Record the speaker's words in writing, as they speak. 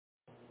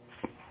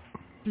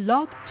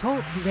Blog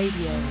Talk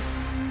Radio.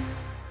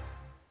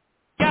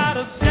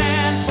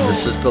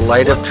 This is the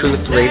Light of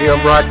Truth radio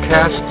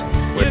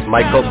broadcast with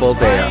Michael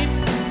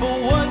Boldea.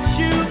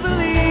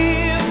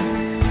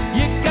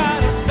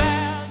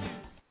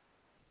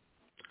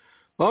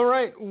 All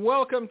right,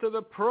 welcome to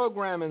the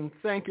program, and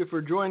thank you for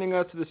joining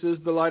us. This is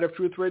the Light of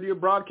Truth radio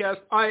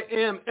broadcast. I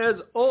am, as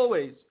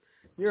always,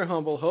 your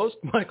humble host,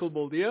 Michael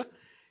Boldea,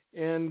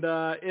 and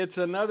it's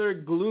another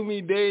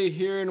gloomy day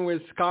here in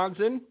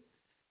Wisconsin,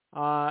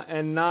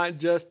 and not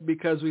just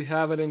because we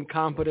have an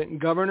incompetent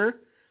governor.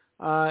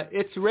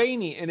 It's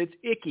rainy, and it's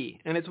icky,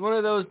 and it's one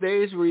of those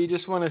days where you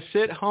just want to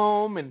sit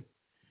home and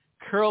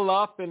curl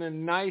up in a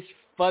nice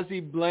fuzzy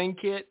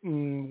blanket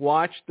and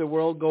watch the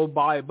world go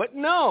by. But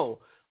no!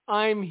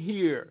 I'm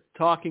here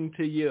talking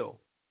to you.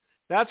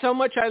 That's how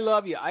much I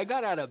love you. I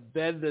got out of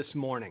bed this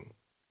morning.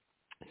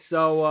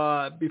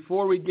 So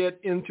before we get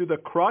into the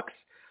crux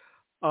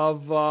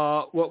of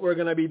what we're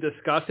going to be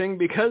discussing,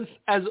 because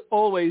as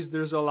always,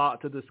 there's a lot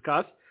to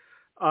discuss,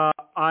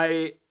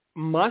 I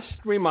must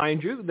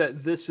remind you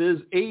that this is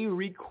a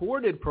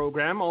recorded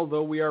program,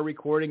 although we are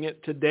recording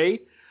it today,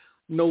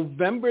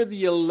 November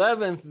the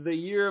 11th, the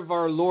year of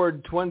our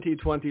Lord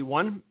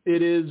 2021.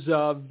 It is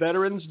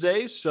Veterans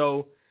Day,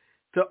 so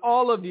to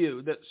all of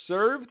you that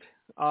served,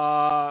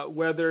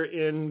 whether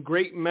in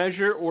great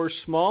measure or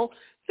small,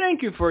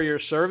 thank you for your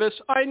service.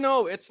 I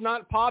know it's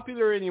not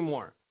popular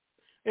anymore.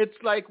 It's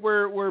like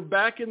we're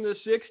back in the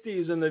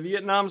 60s and the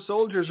Vietnam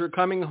soldiers are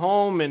coming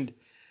home and,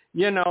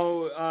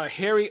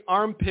 hairy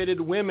armpitted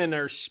women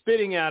are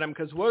spitting at them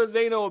because what do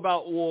they know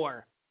about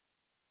war?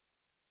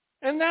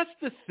 And that's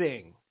the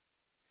thing.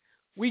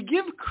 We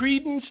give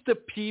credence to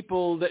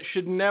people that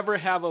should never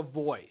have a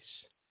voice.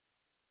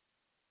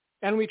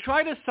 And we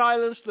try to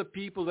silence the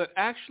people that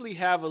actually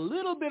have a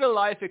little bit of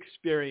life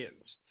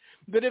experience,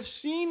 that have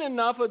seen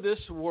enough of this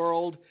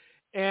world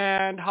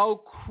and how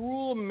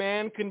cruel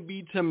man can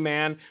be to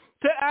man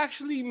to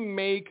actually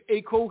make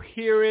a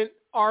coherent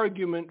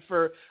argument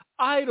for,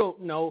 I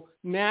don't know,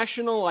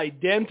 national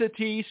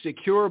identity,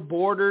 secure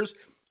borders,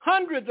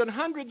 hundreds and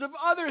hundreds of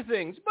other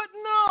things. But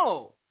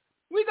no,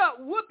 we got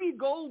Whoopi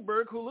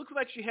Goldberg, who looks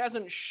like she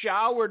hasn't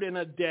showered in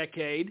a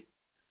decade.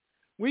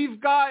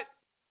 We've got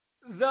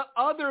the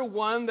other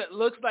one that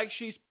looks like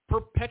she's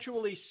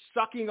perpetually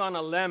sucking on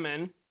a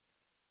lemon.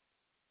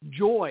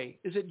 Joy.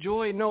 Is it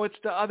Joy? No, it's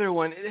the other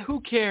one. Who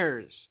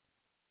cares?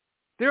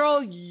 They're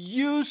all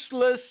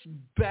useless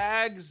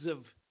bags of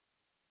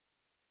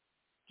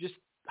just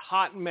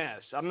hot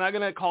mess. I'm not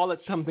going to call it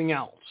something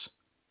else.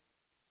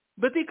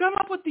 But they come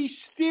up with these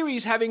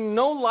theories having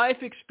no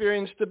life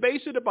experience to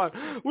base it upon.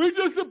 We're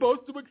just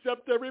supposed to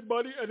accept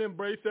everybody and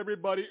embrace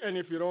everybody, and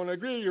if you don't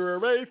agree, you're a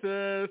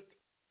racist.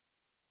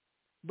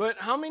 But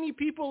how many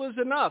people is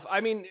enough? I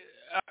mean,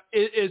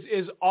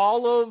 is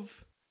all of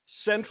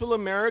Central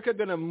America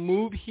going to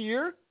move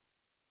here?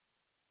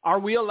 Are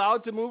we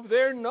allowed to move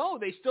there? No,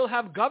 they still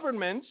have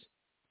governments.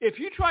 If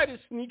you try to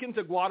sneak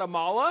into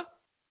Guatemala,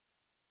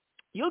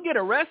 you'll get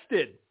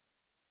arrested.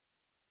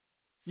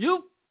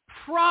 You'll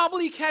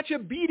probably catch a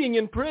beating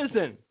in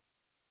prison.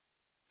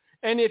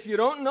 And if you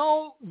don't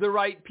know the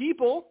right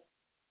people,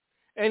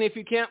 and if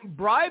you can't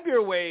bribe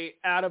your way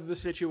out of the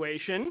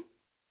situation,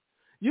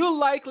 you'll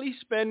likely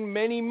spend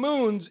many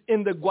moons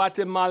in the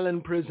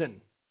Guatemalan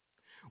prison,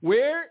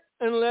 where,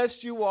 unless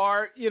you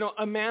are,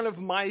 a man of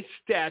my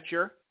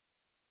stature,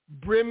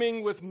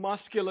 brimming with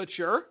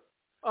musculature,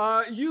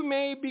 you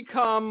may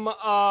become,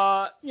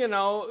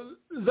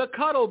 the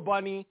cuddle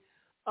bunny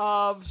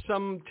of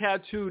some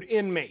tattooed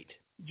inmate.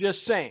 Just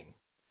saying.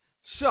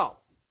 So,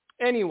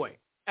 anyway,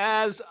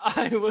 as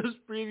I was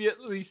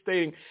previously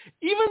stating,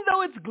 even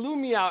though it's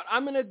gloomy out,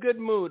 I'm in a good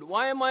mood.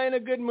 Why am I in a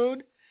good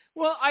mood?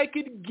 Well, I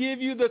could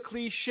give you the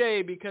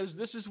cliche because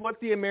this is what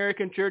the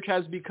American church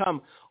has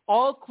become.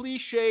 All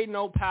cliche,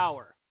 no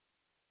power.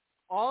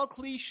 All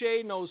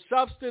cliche, no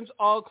substance.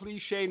 All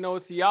cliche, no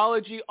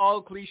theology.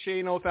 All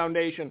cliche, no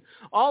foundation.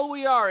 All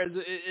we are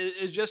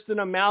is just an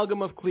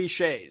amalgam of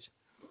cliches.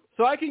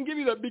 So I can give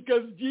you that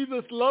because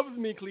Jesus loves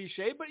me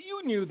cliche, but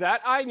you knew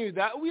that. I knew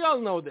that. We all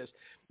know this.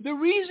 The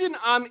reason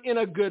I'm in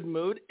a good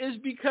mood is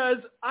because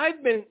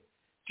I've been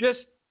just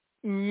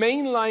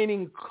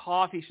mainlining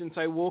coffee since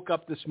I woke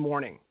up this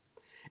morning.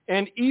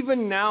 And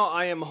even now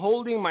I am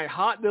holding my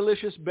hot,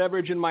 delicious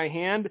beverage in my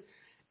hand.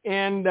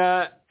 And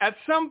at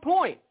some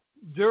point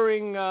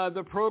during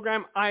the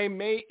program, I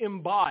may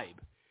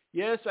imbibe.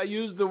 Yes, I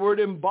use the word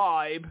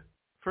imbibe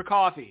for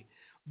coffee.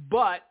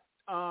 But,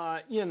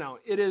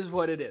 it is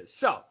what it is.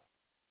 So,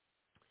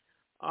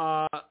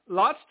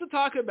 lots to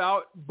talk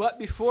about. But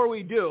before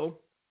we do,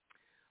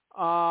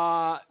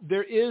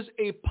 there is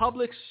a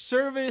public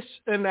service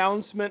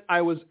announcement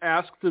I was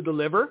asked to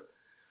deliver.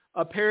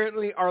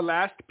 Apparently, our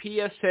last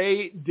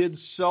PSA did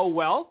so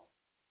well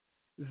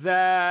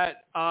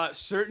that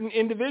certain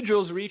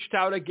individuals reached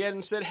out again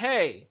and said,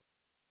 hey,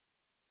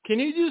 can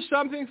you do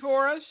something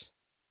for us?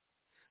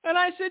 And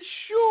I said,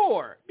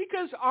 sure,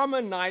 because I'm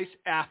a nice,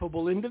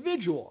 affable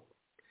individual.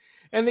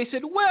 And they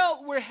said,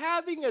 well, we're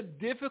having a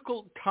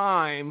difficult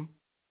time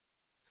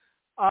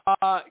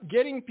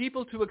getting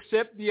people to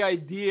accept the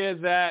idea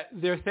that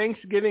their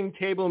Thanksgiving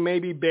table may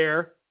be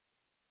bare,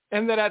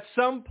 and that at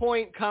some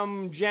point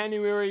come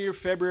January or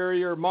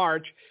February or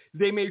March,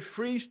 they may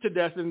freeze to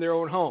death in their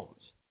own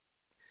homes.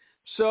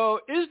 So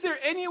is there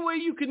any way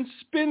you can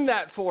spin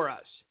that for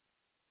us?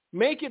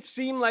 Make it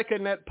seem like a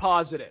net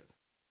positive.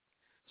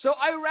 So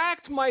I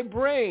racked my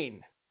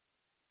brain,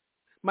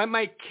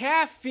 my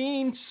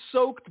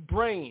caffeine-soaked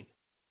brain,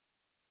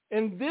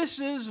 and this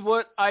is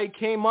what I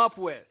came up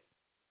with.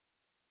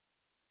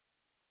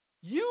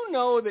 You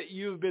know that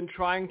you've been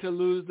trying to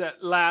lose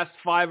that last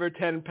 5 or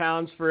 10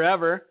 pounds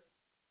forever.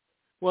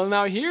 Well,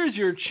 now here's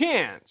your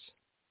chance.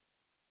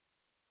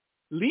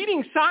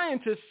 Leading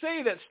scientists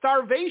say that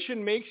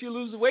starvation makes you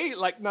lose weight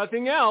like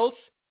nothing else.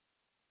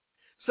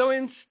 So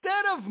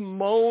instead of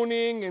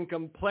moaning and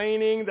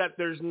complaining that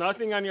there's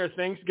nothing on your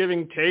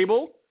Thanksgiving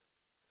table,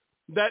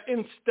 that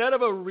instead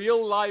of a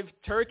real live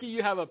turkey,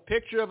 you have a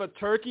picture of a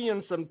turkey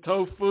and some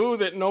tofu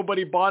that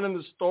nobody bought in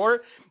the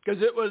store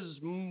because it was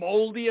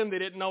moldy and they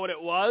didn't know what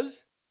it was.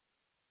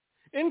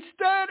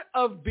 Instead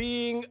of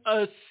being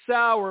a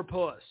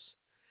sourpuss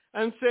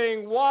and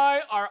saying,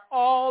 why are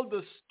all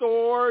the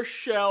store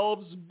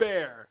shelves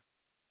bare?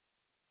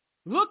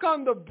 Look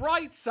on the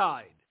bright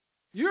side.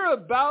 You're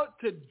about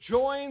to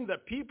join the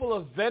people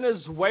of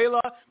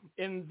Venezuela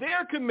in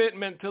their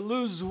commitment to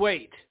lose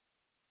weight.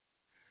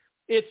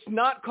 It's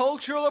not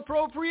cultural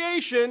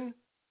appropriation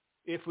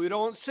if we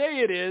don't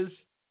say it is.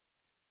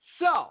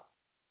 So,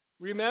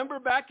 remember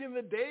back in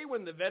the day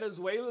when the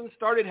Venezuelans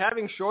started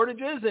having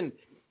shortages and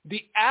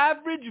the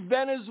average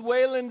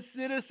Venezuelan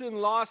citizen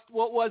lost,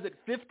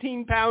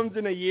 15 pounds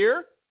in a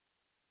year?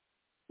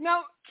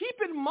 Now, keep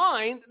in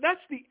mind, that's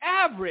the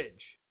average.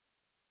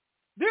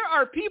 There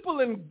are people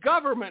in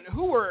government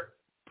who are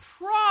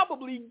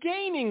probably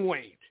gaining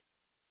weight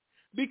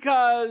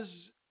because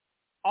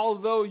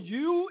although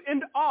you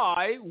and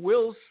I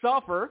will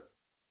suffer,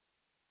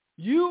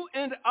 you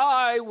and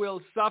I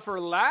will suffer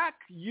lack,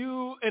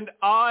 you and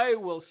I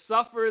will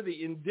suffer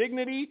the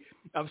indignity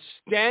of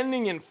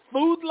standing in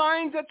food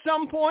lines at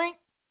some point,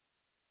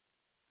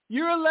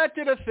 your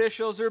elected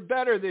officials are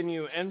better than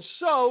you, and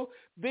so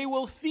they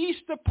will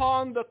feast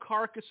upon the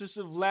carcasses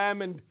of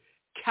lamb and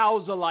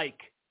cows alike.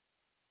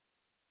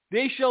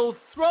 They shall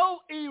throw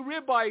a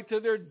ribeye to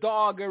their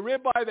dog, a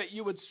ribeye that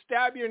you would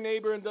stab your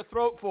neighbor in the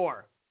throat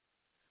for,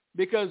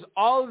 because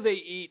all they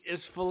eat is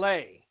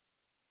filet.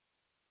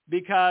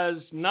 Because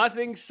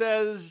nothing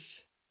says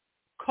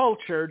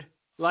cultured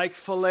like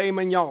filet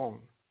mignon.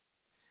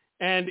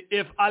 And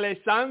if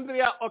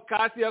Alexandria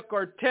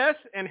Ocasio-Cortez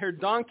and her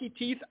donkey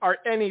teeth are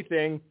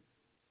anything,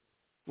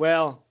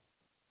 well,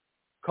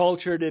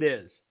 cultured it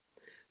is.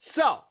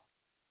 So,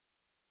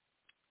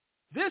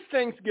 this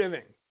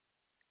Thanksgiving,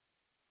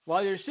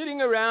 while you're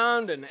sitting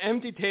around an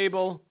empty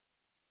table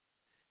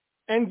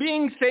and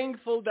being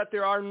thankful that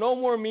there are no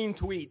more mean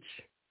tweets,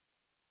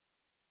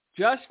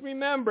 just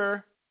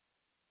remember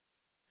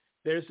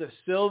there's a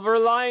silver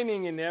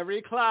lining in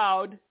every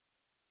cloud,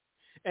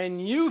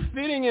 and you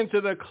fitting into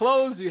the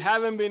clothes you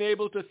haven't been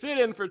able to fit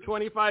in for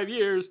 25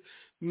 years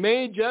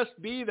may just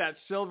be that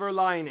silver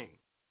lining.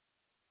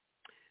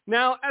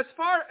 Now, as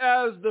far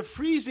as the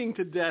freezing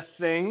to death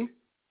thing,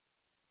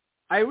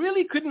 I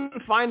really couldn't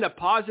find a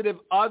positive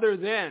other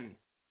than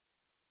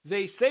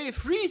they say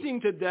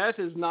freezing to death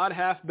is not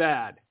half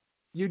bad.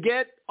 You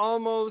get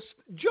almost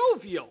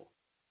jovial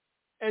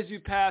as you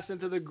pass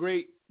into the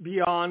great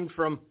beyond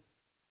from,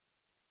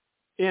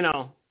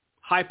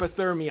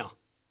 hypothermia.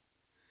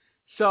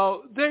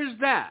 So there's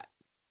that.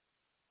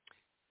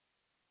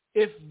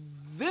 If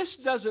this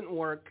doesn't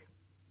work,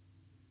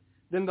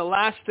 then the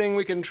last thing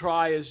we can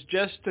try is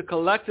just to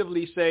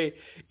collectively say,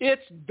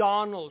 it's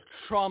Donald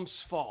Trump's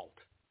fault.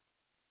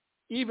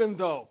 Even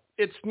though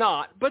it's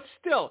not. But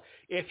still,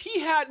 if he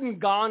hadn't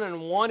gone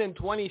and won in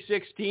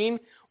 2016,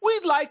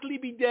 we'd likely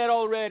be dead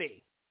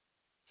already.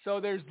 So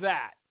there's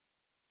that.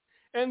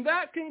 And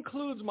that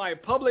concludes my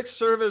public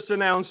service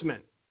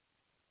announcement.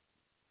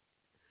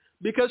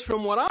 Because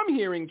from what I'm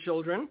hearing,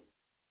 children,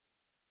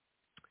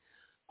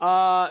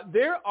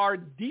 there are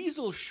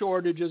diesel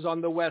shortages on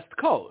the West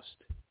Coast.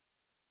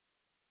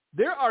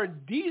 There are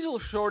diesel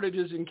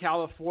shortages in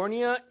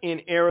California,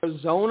 in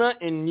Arizona,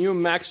 in New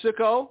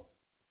Mexico,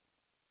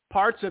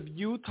 parts of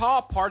Utah,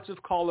 parts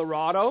of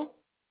Colorado.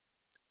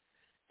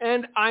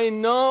 And I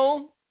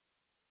know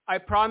I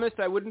promised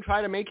I wouldn't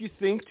try to make you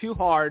think too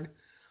hard,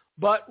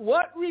 but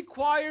what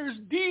requires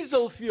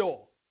diesel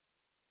fuel?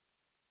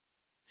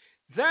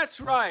 That's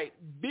right,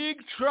 big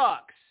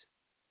trucks.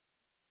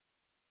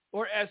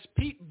 Or as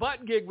Pete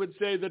Buttigieg would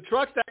say, the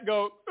trucks that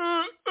go,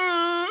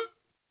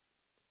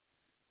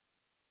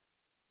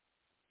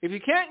 If you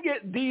can't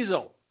get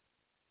diesel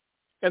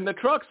and the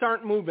trucks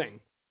aren't moving,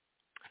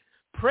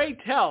 pray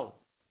tell,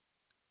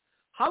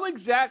 how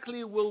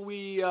exactly will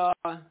we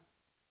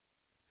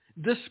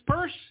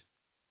disperse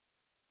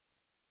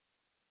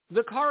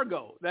the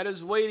cargo that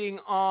is waiting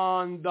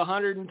on the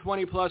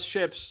 120 plus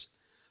ships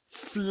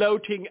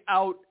floating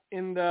out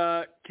in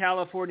the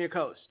California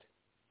coast?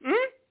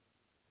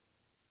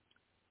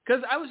 Because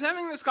Because I was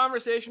having this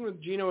conversation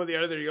with Gino the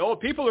other day. Oh,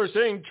 people are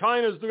saying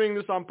China's doing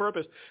this on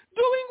purpose.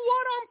 Doing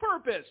what on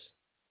purpose?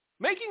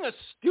 Making us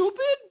stupid?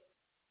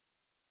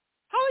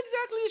 How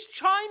exactly is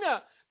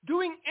China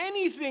doing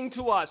anything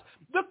to us?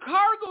 The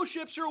cargo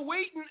ships are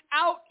waiting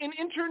out in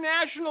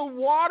international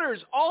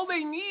waters. All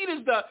they need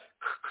is the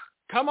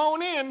come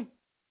on in.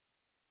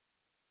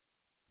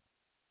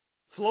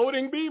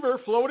 Floating beaver,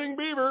 floating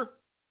beaver.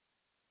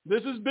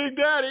 This is Big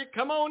Daddy.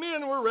 Come on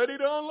in. We're ready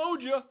to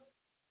unload you.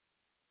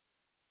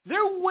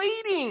 They're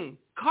waiting.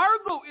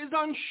 Cargo is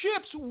on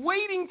ships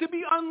waiting to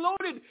be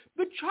unloaded.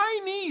 The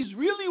Chinese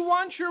really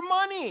want your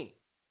money.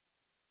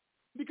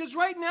 Because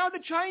right now the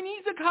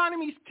Chinese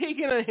economy is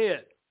taking a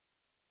hit.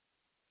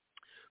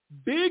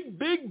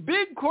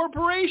 Big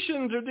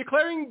corporations are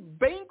declaring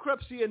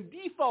bankruptcy and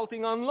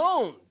defaulting on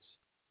loans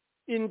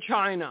in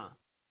China.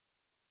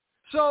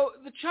 So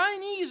the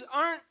Chinese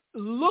aren't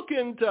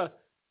looking to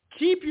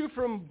keep you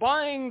from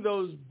buying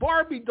those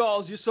Barbie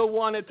dolls you so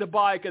wanted to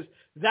buy because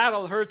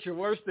that'll hurt you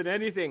worse than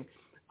anything.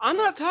 I'm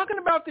not talking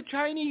about the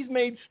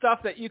Chinese-made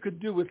stuff that you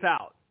could do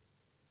without.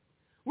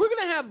 We're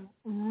going to have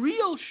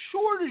real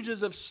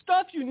shortages of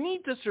stuff you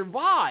need to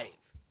survive.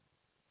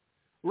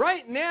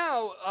 Right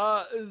now,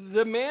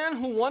 the man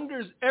who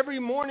wonders every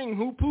morning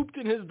who pooped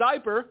in his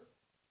diaper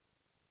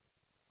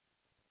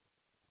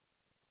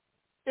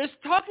is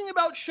talking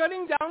about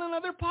shutting down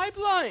another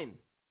pipeline.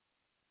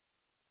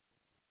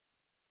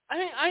 I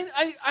mean,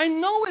 I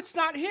know it's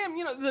not him.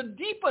 You know, the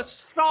deepest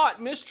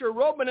thought Mr.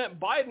 Robinette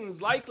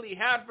Biden's likely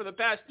had for the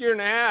past year and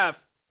a half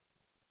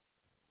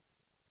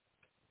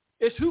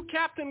is who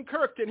Captain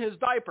Kirk in his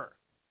diaper.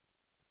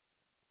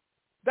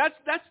 That's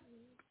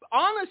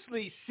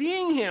honestly,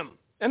 seeing him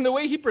and the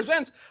way he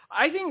presents,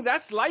 I think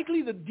that's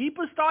likely the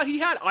deepest thought he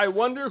had. I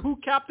wonder who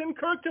Captain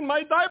Kirk in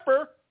my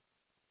diaper.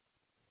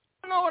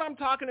 I know what I'm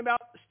talking about.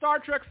 Star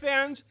Trek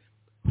fans,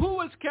 who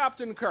was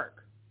Captain Kirk?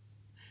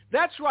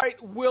 That's right,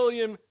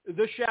 William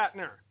the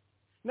Shatner.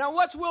 Now,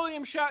 what's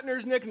William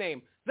Shatner's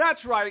nickname?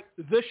 That's right,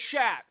 the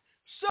Shat.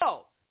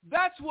 So,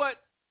 that's what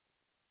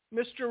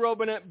Mr.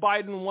 Robinette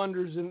Biden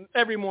wonders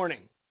every morning.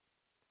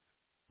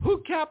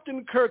 Who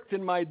Captain Kirk'd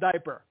in my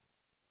diaper?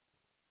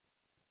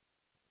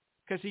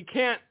 Because he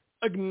can't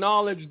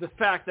acknowledge the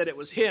fact that it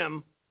was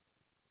him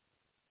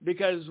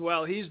because,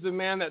 well, he's the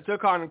man that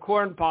took on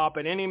Corn Pop,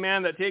 and any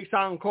man that takes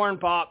on Corn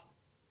Pop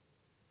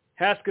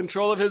has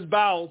control of his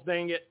bowels,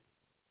 dang it.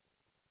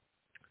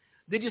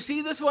 Did you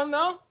see this one,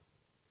 though?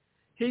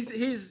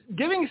 He's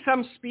giving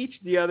some speech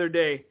the other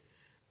day,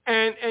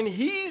 and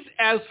he's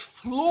as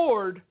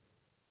floored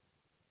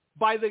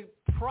by the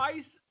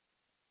price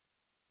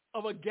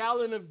of a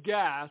gallon of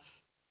gas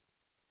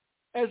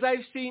as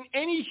I've seen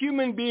any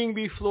human being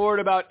be floored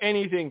about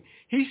anything.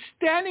 He's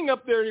standing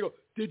up there and he goes,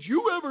 did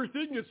you ever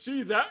think you'd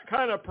see that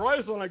kind of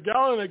price on a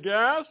gallon of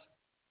gas?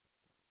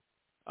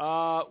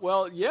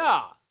 Well,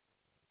 yeah.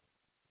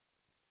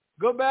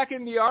 Go back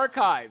in the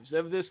archives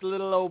of this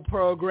little old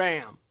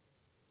program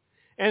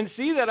and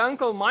see that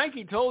Uncle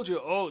Mikey told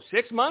you,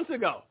 6 months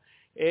ago,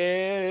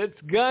 it's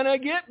gonna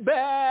get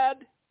bad.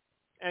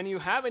 And you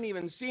haven't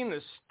even seen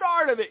the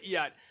start of it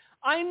yet.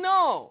 I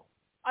know.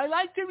 I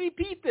like to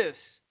repeat this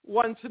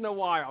once in a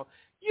while.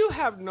 You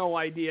have no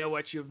idea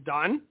what you've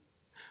done,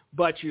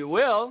 but you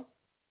will.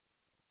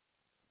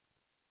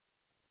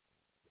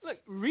 Look,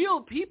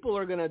 real people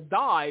are going to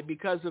die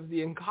because of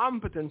the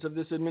incompetence of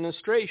this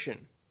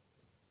administration.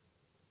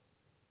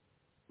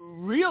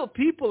 Real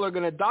people are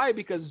going to die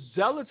because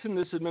zealots in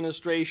this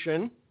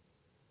administration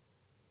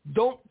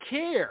don't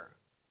care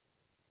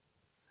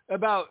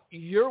about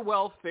your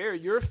welfare,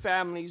 your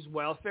family's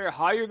welfare,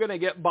 how you're going to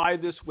get by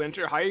this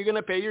winter, how you're going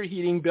to pay your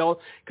heating bill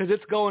because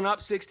it's going up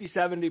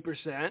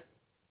 60-70%.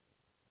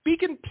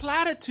 Speaking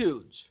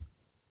platitudes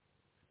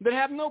that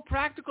have no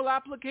practical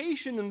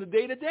application in the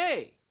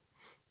day-to-day.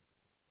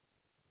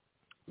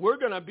 We're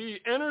going to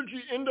be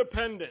energy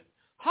independent.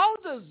 How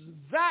does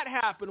that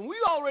happen? We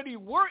already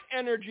were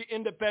energy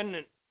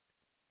independent.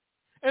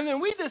 And then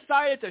we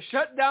decided to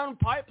shut down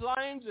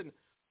pipelines and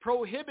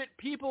prohibit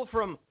people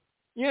from,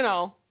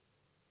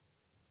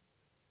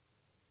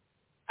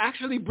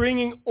 actually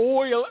bringing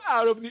oil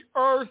out of the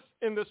earth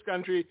in this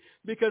country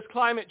because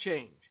climate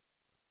change.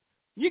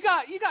 You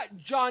got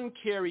John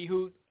Kerry,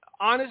 who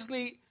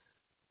honestly,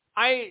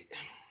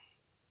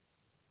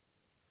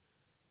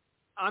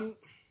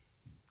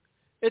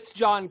 it's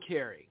John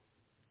Kerry.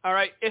 All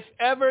right, if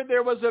ever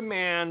there was a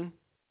man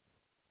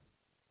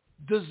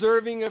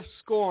deserving of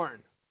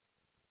scorn,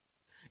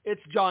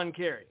 it's John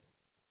Kerry.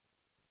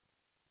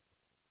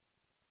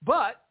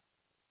 But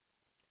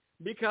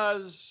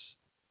because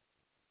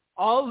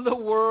all the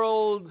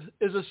world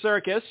is a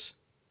circus,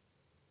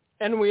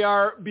 and we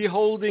are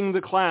beholding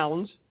the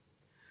clowns,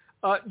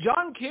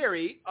 John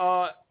Kerry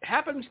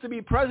happens to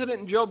be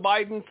President Joe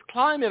Biden's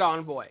climate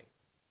envoy.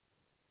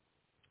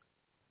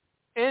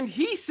 And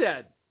he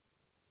said,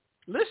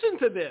 listen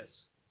to this,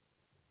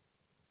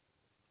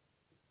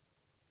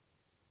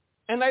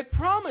 and I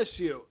promise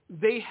you,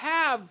 they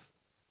have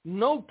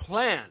no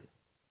plan.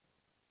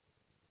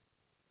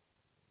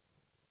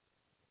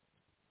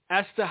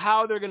 as to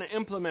how they're going to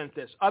implement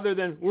this, other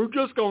than, we're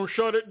just going to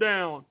shut it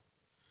down.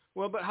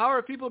 Well, but how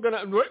are people going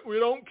to, we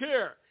don't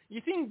care.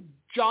 You think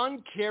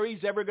John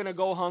Kerry's ever going to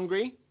go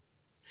hungry?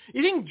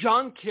 You think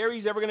John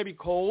Kerry's ever going to be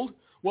cold?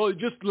 Well,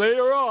 just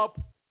layer up.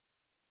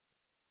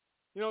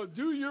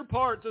 Do your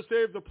part to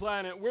save the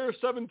planet. Wear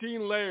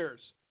 17 layers.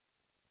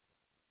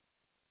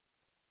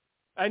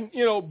 And,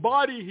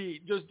 body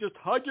heat. Just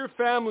hug your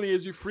family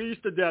as you freeze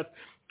to death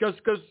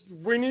because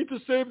we need to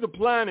save the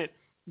planet.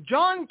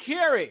 John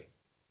Kerry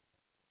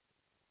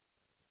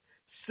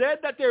said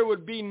that there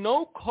would be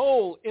no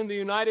coal in the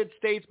United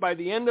States by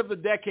the end of the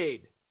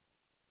decade.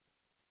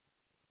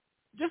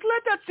 Just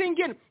let that sink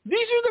in. These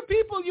are the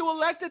people you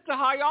elected to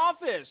high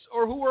office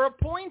or who were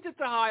appointed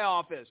to high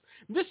office.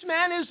 This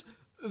man is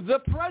the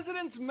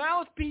president's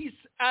mouthpiece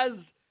as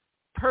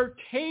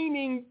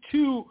pertaining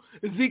to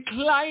the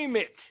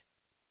climate.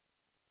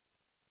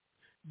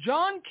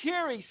 John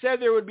Kerry said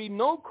there would be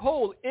no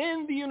coal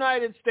in the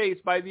United States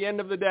by the end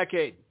of the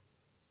decade.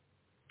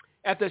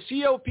 At the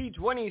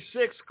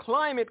COP26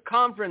 climate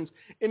conference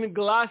in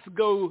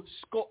Glasgow,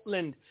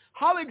 Scotland.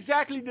 How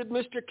exactly did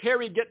Mr.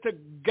 Kerry get to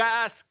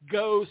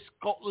Glasgow,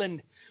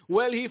 Scotland?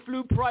 Well, he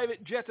flew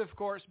private jet, of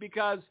course,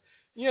 because,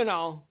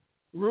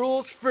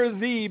 rules for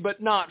thee,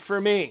 but not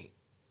for me.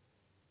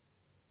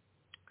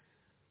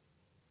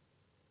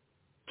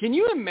 Can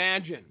you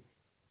imagine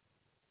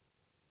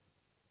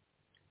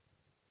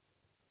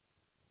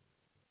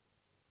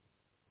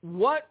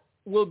what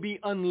will be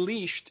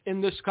unleashed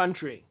in this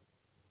country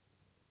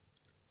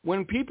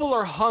when people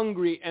are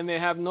hungry and they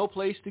have no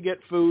place to get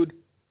food,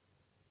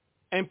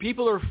 and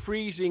people are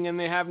freezing and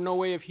they have no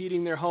way of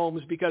heating their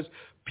homes because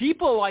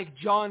people like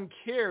John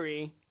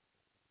Kerry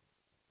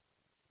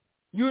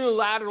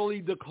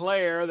unilaterally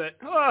declare that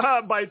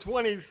by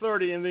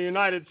 2030 in the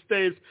United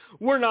States,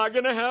 we're not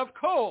going to have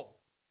coal.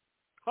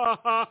 Ha,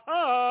 ha,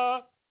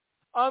 ha.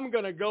 I'm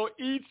going to go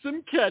eat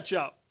some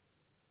ketchup.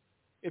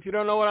 If you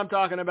don't know what I'm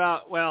talking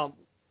about, well,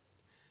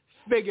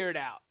 figure it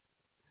out.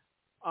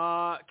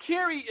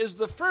 Kerry is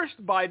the first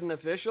Biden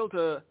official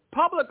to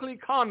publicly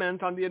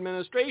comment on the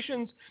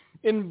administration's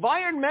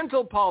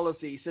environmental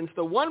policy since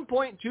the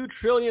 $1.2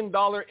 trillion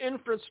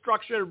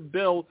infrastructure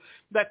bill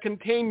that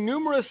contained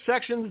numerous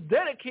sections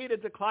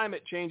dedicated to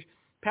climate change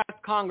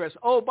passed Congress.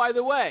 Oh, by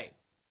the way,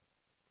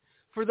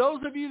 for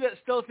those of you that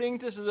still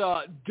think this is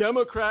a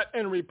Democrat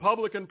and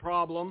Republican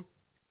problem,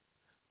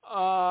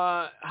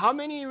 how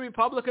many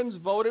Republicans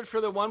voted for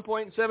the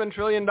 $1.7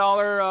 trillion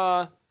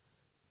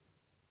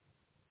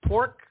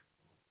pork?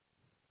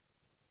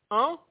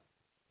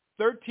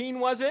 13,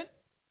 was it?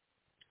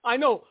 I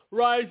know.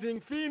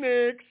 Rising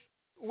Phoenix.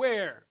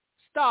 Where?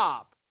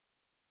 Stop.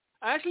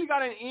 I actually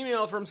got an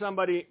email from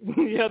somebody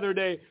the other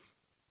day.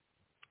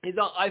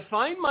 I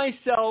find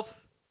myself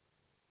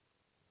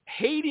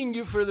hating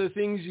you for the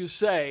things you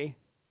say,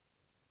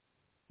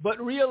 but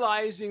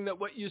realizing that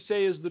what you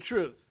say is the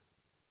truth.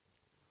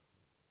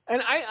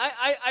 And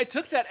I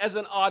took that as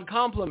an odd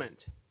compliment.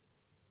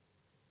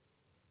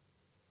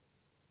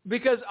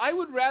 Because I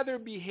would rather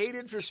be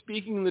hated for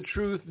speaking the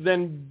truth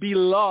than be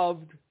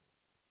loved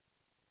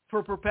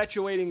for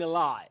perpetuating a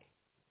lie.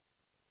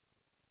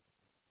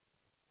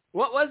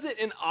 What was it?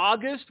 In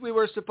August, we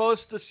were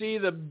supposed to see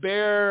the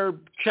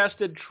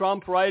bare-chested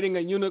Trump riding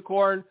a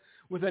unicorn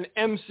with an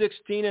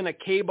M16 and a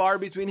K-bar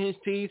between his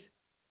teeth.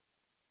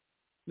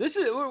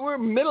 We're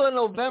middle of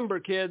November,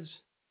 kids.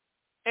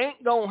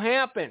 Ain't gonna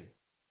happen.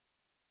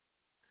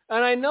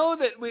 And I know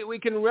that we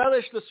can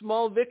relish the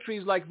small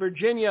victories like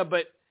Virginia,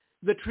 but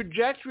the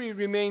trajectory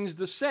remains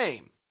the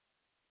same.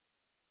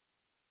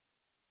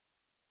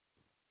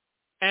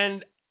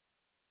 And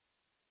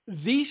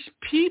these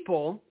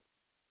people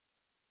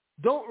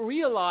don't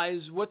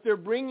realize what they're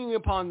bringing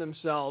upon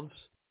themselves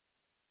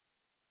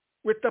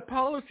with the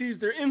policies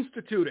they're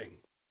instituting.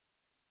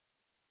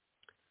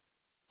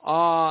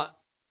 A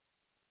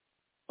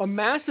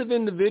mass of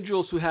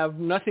individuals who have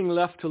nothing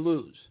left to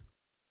lose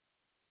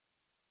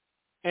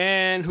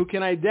and who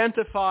can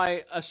identify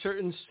a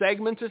certain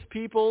segment of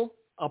people,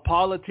 a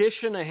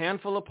politician, a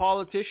handful of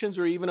politicians,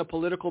 or even a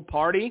political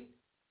party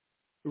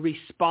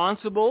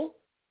responsible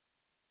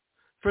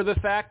for the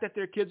fact that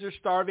their kids are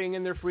starving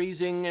and they're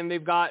freezing and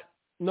they've got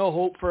no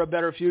hope for a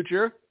better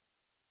future.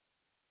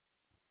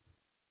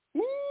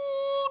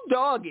 Ooh,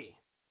 doggy.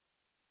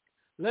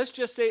 Let's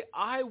just say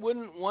I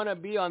wouldn't want to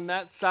be on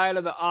that side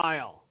of the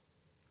aisle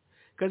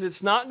because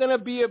it's not going to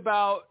be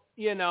about,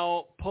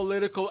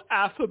 political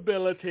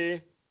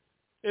affability.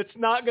 It's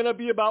not going to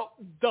be about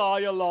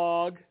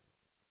dialogue.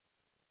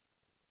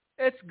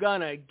 It's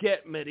going to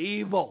get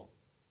medieval.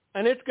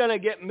 And it's going to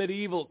get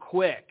medieval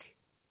quick.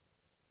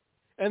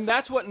 And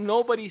that's what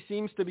nobody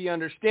seems to be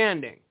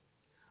understanding.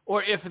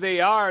 Or if they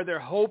are, they're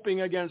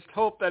hoping against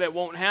hope that it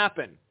won't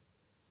happen.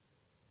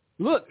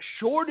 Look,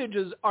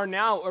 shortages are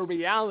now a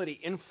reality.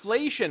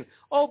 Inflation.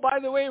 Oh, by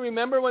the way,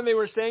 remember when they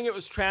were saying it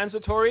was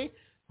transitory?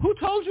 Who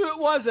told you it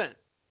wasn't?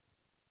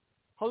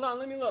 Hold on,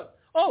 let me look.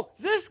 Oh,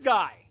 this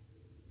guy.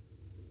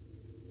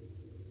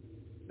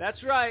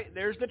 That's right.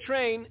 There's the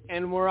train,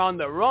 and we're on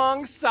the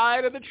wrong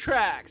side of the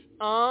tracks.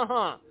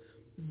 Uh-huh.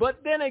 But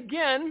then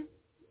again,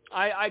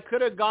 I could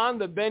have gone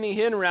the Benny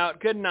Hinn route,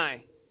 couldn't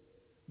I?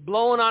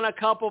 Blowing on a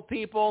couple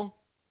people,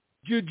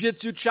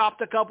 jiu-jitsu chopped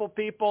a couple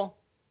people,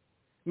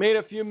 made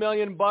a few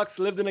 $1,000,000,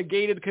 lived in a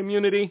gated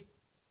community,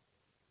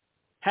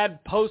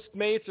 had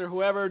Postmates or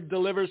whoever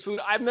delivers food.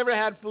 I've never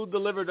had food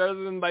delivered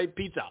other than by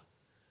pizza.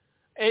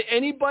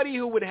 Anybody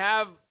who would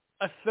have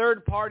a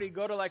third party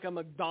go to like a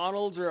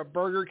McDonald's or a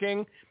Burger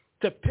King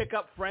to pick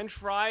up French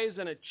fries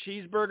and a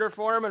cheeseburger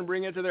for them and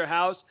bring it to their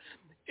house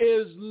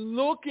is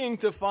looking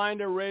to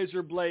find a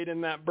razor blade in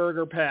that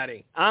burger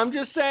patty. I'm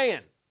just saying.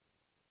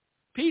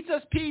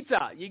 Pizza's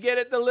pizza. You get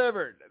it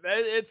delivered.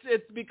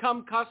 It's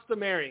become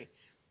customary.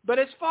 But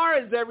as far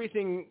as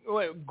everything,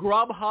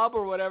 Grubhub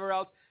or whatever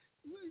else,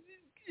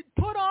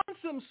 put on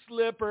some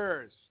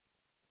slippers.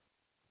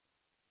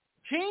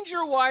 Change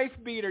your wife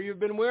beater. You've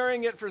been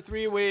wearing it for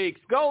 3 weeks.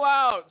 Go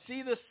out,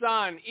 see the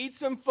sun, eat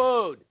some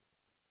food.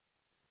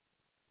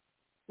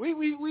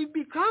 We've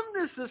become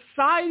this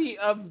society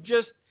of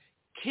just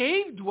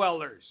cave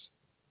dwellers.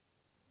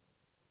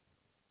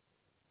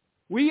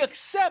 We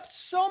accept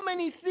so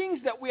many things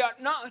that we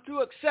ought not to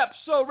accept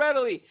so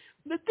readily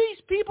that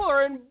these people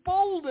are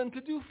emboldened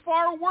to do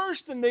far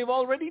worse than they've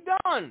already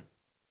done.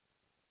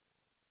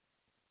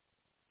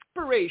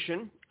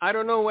 Aspiration, I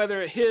don't know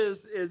whether his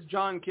is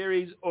John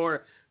Kerry's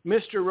or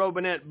Mr.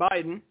 Robinette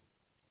Biden,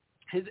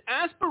 his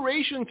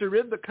aspiration to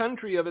rid the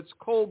country of its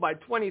coal by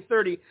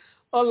 2030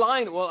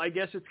 align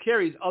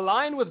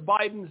with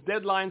Biden's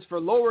deadlines for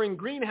lowering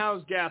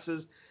greenhouse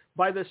gases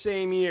by the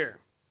same year.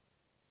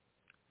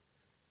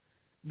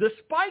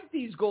 Despite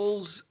these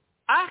goals,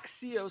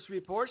 Axios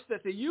reports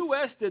that the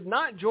U.S. did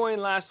not join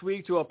last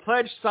week to a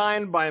pledge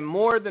signed by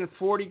more than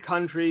 40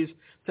 countries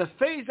to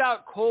phase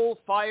out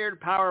coal-fired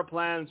power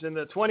plants in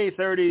the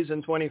 2030s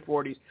and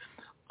 2040s.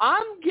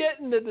 I'm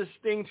getting the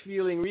distinct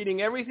feeling,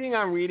 reading everything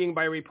I'm reading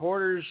by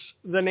reporters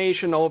the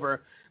nation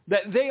over,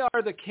 that they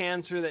are the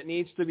cancer that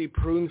needs to be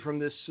pruned from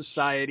this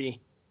society.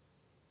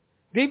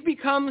 They've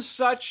become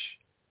such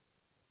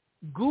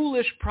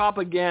ghoulish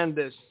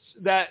propagandists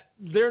that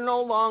they're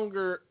no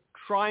longer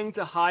trying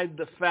to hide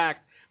the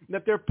fact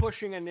that they're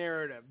pushing a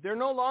narrative. They're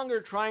no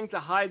longer trying to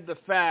hide the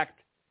fact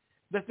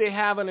that they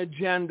have an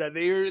agenda.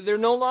 They're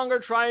no longer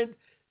trying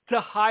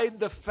to hide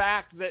the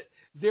fact that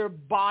they're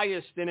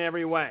biased in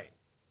every way.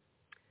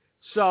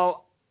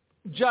 So,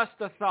 just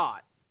a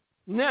thought.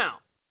 Now,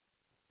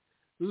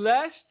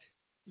 lest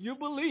you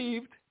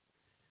believed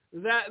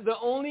that the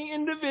only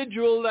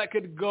individual that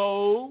could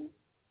go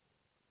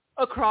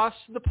across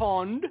the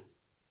pond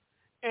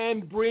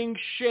and bring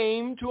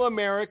shame to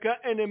America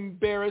and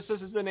embarrass us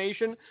as a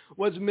nation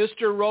was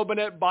Mr.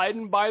 Robinette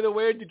Biden. By the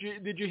way,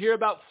 did you hear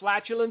about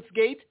Flatulence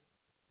Gate?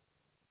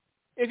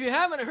 If you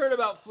haven't heard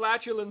about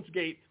Flatulence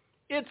Gate,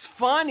 it's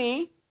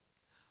funny.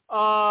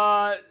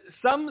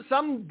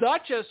 Some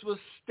duchess was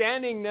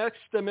standing next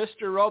to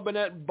Mr.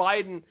 Robinette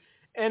Biden,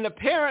 and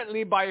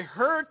apparently by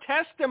her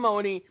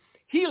testimony,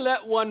 he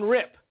let one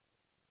rip.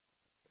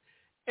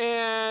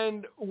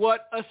 And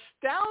what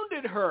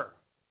astounded her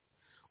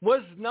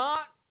was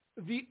not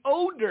the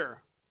odor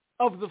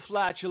of the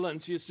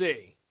flatulence, you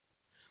see,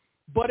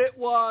 but it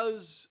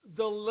was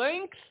the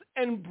length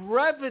and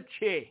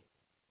brevity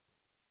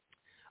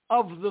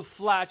of the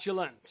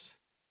flatulence.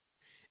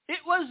 It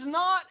was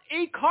not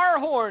a car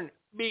horn,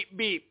 beep,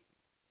 beep.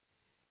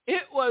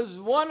 It was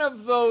one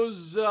of those,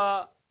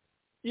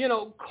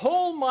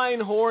 coal mine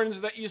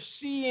horns that you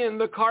see in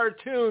the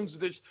cartoons.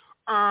 This,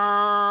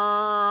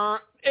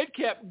 it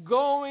kept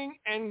going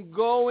and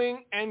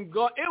going and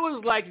going. It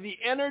was like the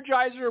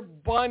Energizer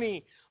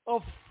Bunny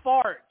of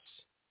farts.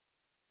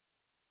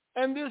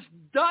 And this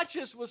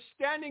duchess was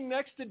standing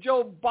next to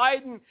Joe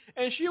Biden,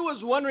 and she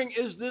was wondering,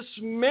 is this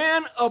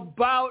man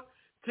about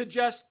to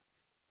just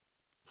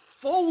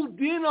fold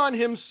in on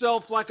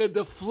himself like a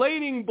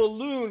deflating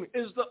balloon?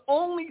 Is the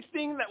only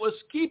thing that was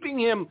keeping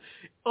him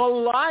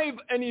alive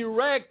and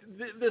erect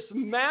this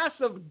mass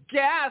of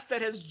gas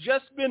that has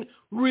just been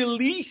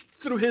released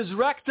through his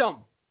rectum?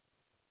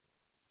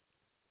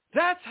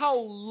 That's how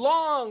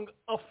long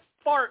a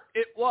fart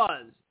it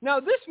was. Now,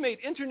 this made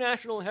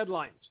international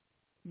headlines,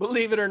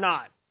 believe it or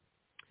not.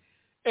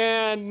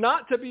 And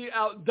not to be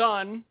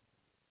outdone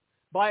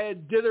by a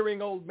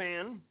dithering old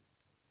man,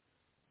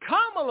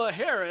 Kamala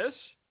Harris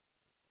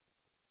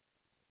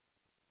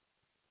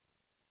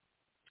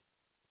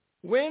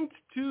went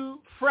to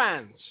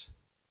France,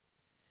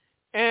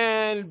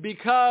 and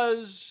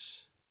because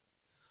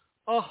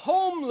a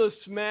homeless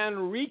man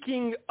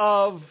reeking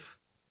of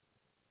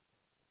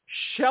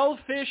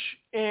shellfish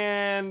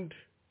and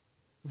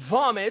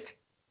vomit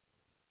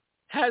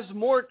has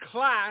more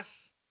class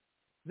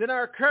than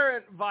our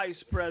current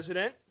vice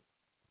president,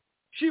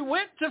 she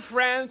went to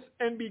France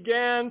and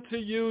began to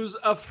use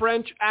a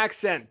French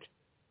accent.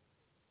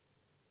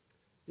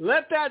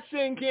 Let that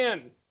sink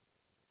in.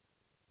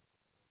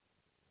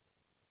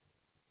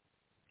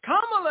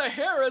 Kamala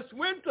Harris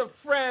went to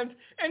France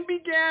and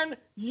began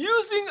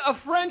using a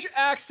French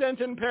accent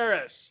in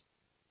Paris.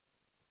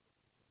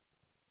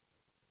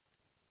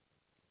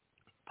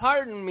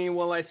 Pardon me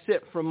while I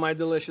sip from my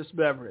delicious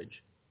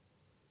beverage.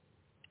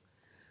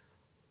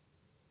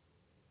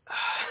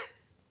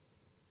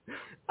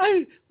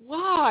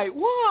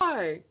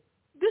 Why?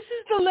 This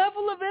is the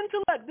level of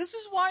intellect. This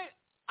is why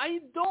I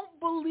don't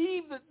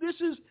believe that this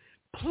is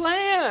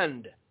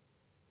planned.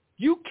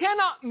 You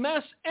cannot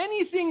mess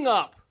anything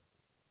up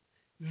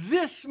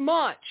this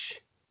much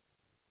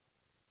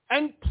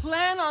and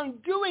plan on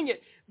doing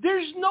it.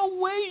 There's no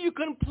way you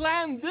can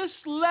plan this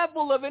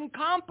level of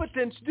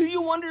incompetence. Do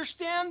you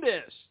understand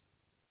this?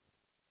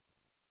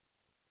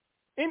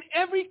 In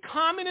every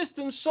communist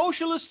and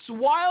socialist's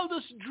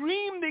wildest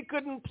dream, they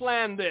couldn't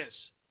plan this.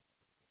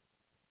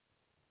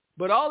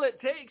 But all it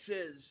takes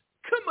is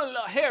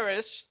Kamala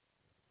Harris,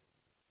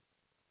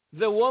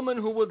 the woman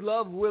who would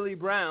love Willie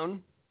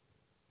Brown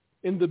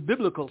in the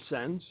biblical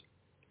sense,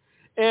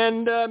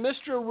 and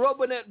Mr.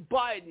 Robinette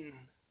Biden,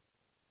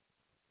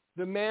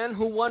 the man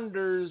who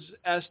wonders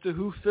as to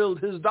who filled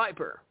his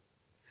diaper.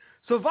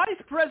 So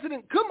Vice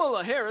President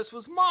Kamala Harris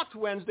was mocked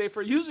Wednesday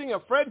for using a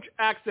French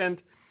accent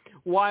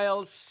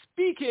while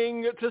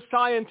speaking to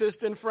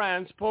scientists in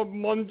France. Pour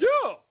mon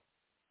Dieu!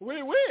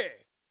 Oui, oui.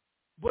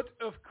 But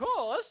of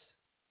course,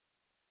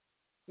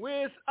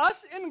 with us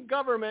in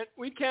government,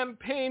 we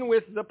campaign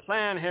with the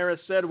plan,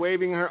 Harris said,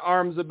 waving her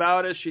arms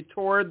about as she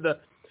toured the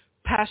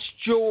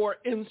Pasteur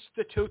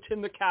Institute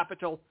in the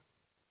capital.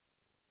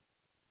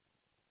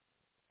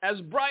 As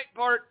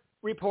Breitbart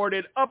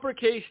reported,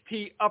 uppercase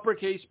T,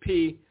 uppercase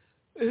P,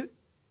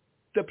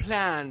 the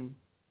plan.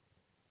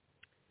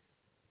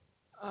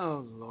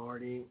 Oh,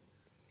 Lordy,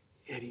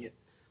 idiot.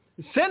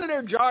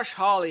 Senator Josh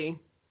Hawley,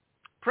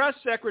 Press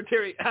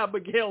Secretary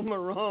Abigail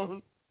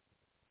Marone,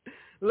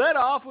 led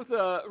off with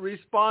a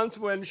response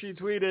when she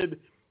tweeted,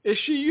 "Is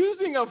she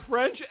using a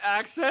French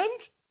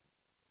accent?"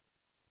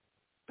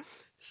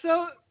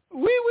 So,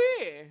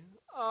 oui.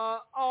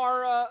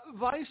 Our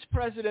vice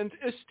president,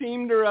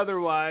 esteemed or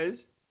otherwise,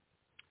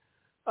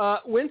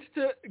 went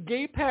to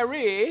Gay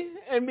Paris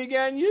and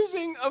began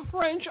using a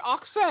French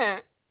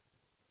accent.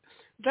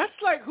 That's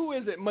like, who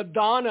is it?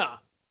 Madonna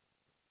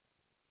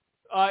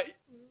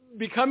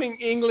becoming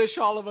English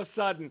all of a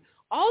sudden.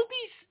 All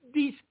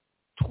these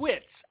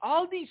twits,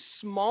 all these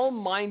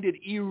small-minded,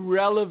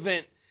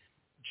 irrelevant,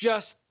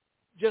 just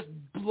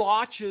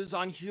blotches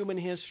on human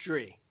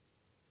history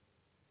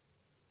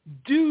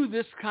do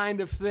this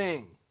kind of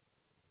thing.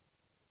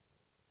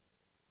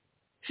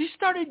 She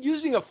started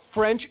using a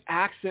French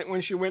accent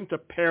when she went to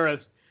Paris.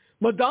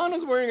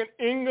 Madonna's wearing an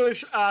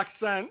English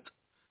accent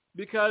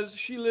because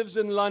she lives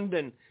in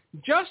London.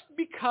 Just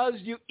because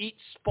you eat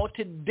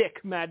spotted dick,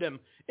 madam,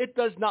 it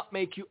does not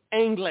make you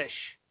English.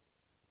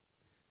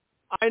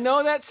 I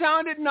know that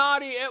sounded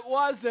naughty. It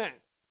wasn't.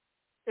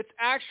 It's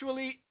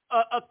actually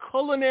a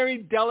culinary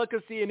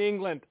delicacy in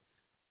England.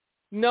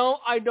 No,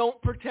 I don't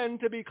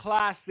pretend to be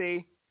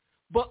classy,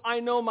 but I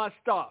know my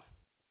stuff.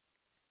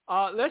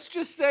 Let's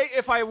just say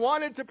if I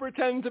wanted to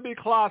pretend to be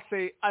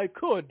classy, I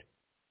could.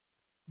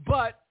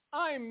 But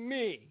I'm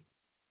me.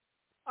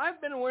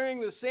 I've been wearing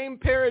the same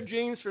pair of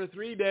jeans for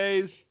 3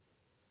 days.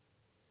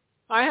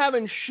 I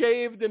haven't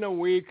shaved in a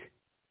week.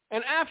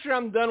 And after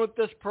I'm done with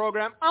this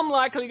program, I'm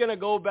likely going to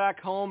go back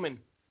home and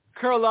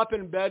curl up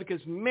in bed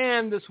because,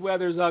 man, this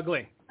weather's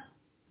ugly.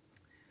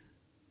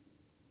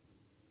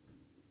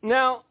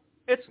 Now,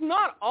 it's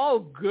not all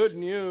good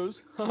news.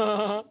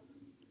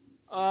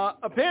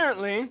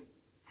 Apparently,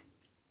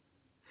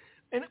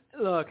 and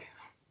look,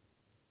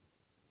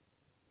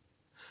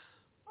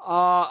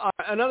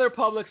 another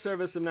public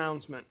service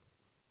announcement.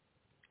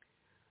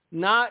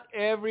 Not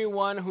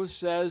everyone who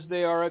says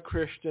they are a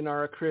Christian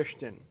are a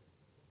Christian.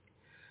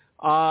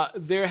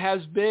 There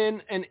has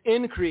been an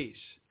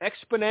increase,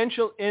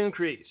 exponential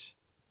increase,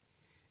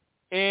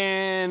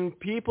 in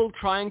people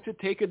trying to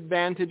take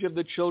advantage of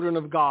the children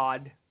of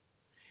God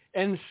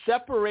and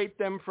separate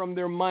them from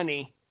their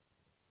money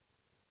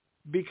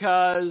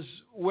because,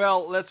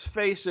 well, let's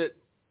face it,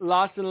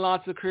 lots and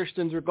lots of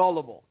Christians are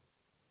gullible.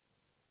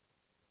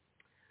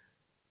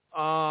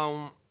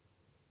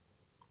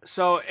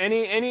 So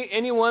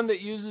anyone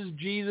that uses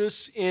Jesus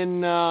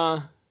in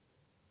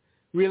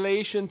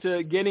relation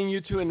to getting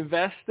you to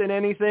invest in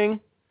anything,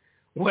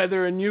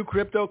 whether a new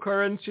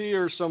cryptocurrency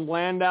or some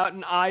land out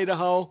in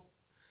Idaho,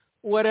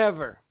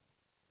 whatever.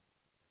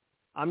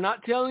 I'm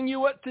not telling you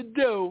what to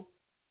do,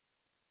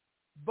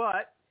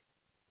 but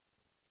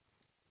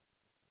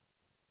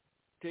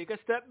take a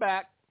step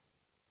back,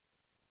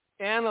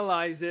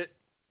 analyze it,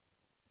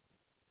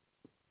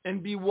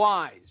 and be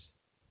wise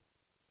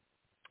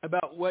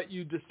about what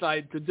you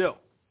decide to do.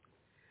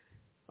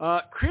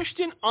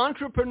 Christian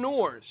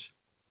entrepreneurs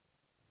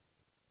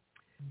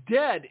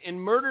dead in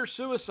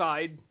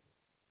murder-suicide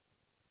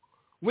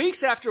weeks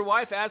after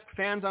wife asked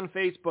fans on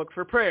Facebook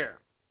for prayer.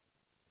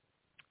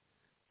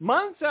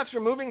 Months after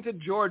moving to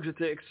Georgia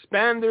to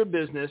expand their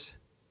business,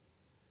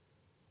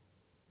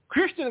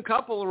 Christian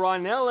couple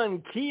Ronell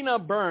and Keena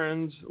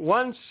Burns,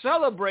 once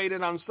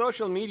celebrated on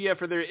social media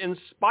for their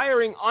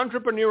inspiring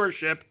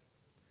entrepreneurship,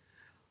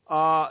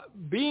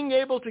 being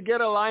able to get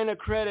a line of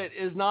credit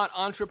is not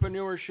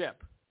entrepreneurship.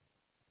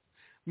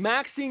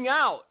 maxing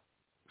out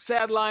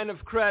said line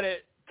of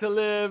credit to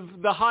live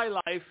the high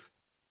life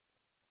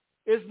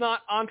is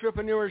not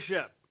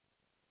entrepreneurship.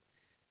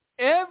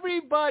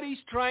 Everybody's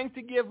trying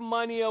to give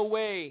money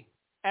away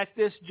at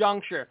this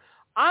juncture.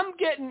 I'm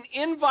getting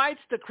invites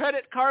to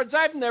credit cards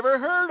I've never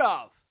heard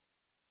of.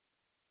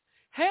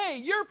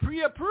 Hey, you're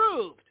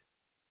pre-approved.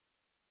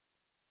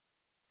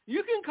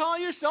 You can call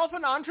yourself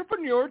an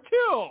entrepreneur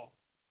too.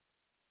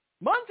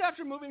 Months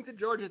after moving to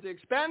Georgia to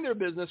expand their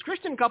business,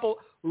 Christian couple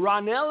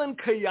Ronell and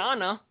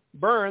Kayana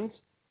Burns,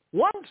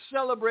 once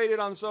celebrated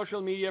on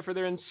social media for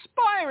their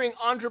inspiring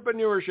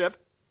entrepreneurship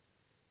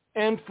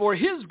and for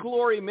His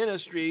Glory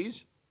Ministries,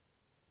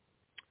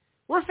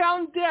 were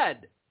found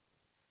dead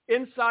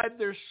inside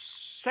their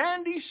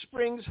Sandy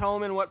Springs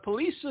home in what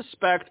police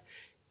suspect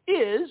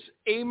is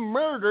a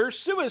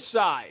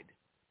murder-suicide.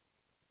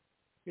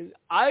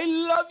 I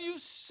love you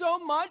so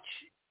much,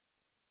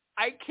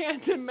 I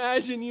can't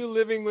imagine you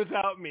living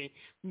without me.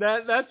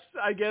 That's,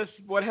 I guess,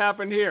 what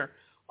happened here.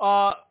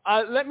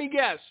 Let me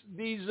guess.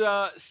 These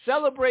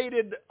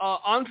celebrated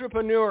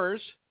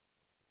entrepreneurs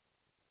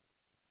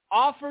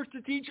offer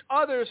to teach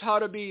others how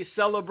to be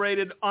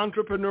celebrated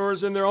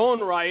entrepreneurs in their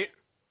own right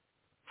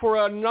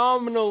for a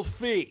nominal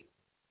fee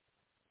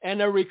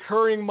and a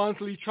recurring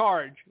monthly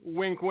charge.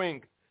 Wink,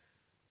 wink.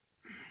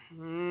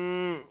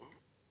 All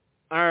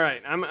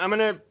right, I'm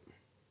gonna.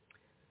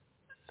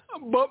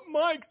 But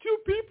Mike, 2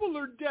 people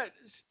are dead.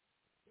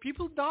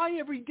 People die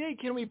every day.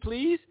 Can we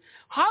please?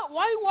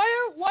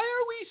 Why are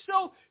we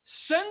so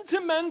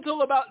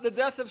sentimental about the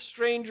death of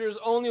strangers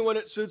only when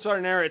it suits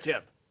our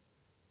narrative?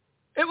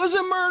 It was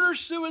a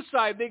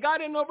murder-suicide. They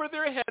got in over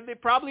their head. They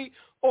probably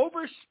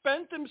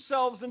overspent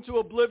themselves into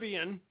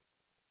oblivion,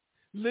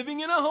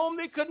 living in a home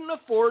they couldn't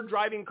afford,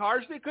 driving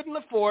cars they couldn't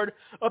afford.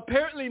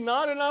 Apparently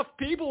not enough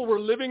people were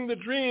living the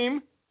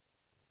dream,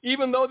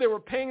 even though they were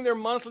paying their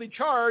monthly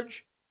charge.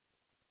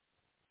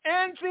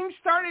 And things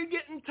started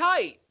getting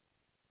tight.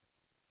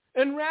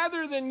 And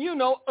rather than,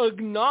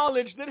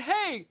 acknowledge that,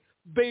 hey,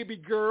 baby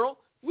girl,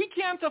 we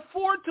can't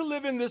afford to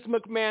live in this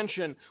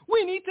McMansion.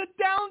 We need to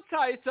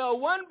downsize to a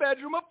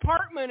 1-bedroom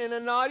apartment in a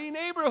naughty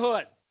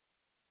neighborhood.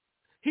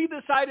 He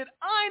decided,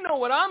 I know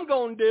what I'm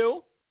going to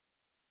do.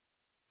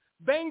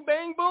 Bang,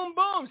 bang, boom,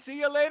 boom. See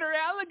you later,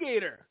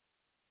 alligator.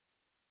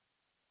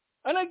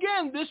 And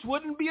again, this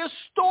wouldn't be a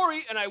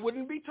story, and I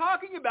wouldn't be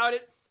talking about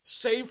it,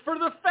 save for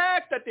the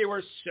fact that they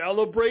were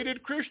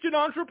celebrated Christian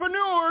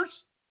entrepreneurs.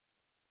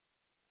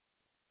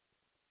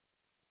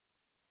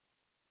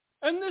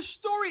 And this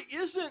story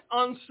isn't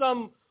on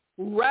some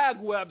rag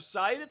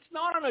website. It's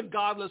not on a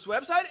godless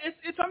website.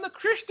 It's on the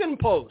Christian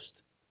Post.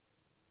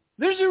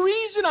 There's a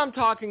reason I'm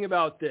talking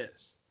about this.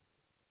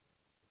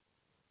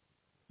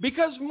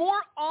 Because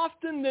more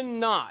often than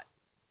not,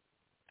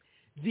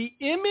 the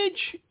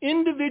image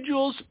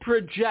individuals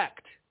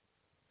project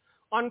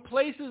on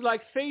places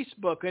like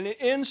Facebook and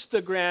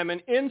Instagram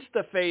and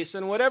InstaFace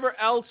and whatever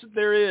else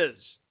there is,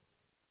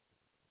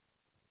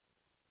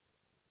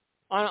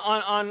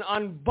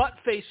 on butt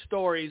face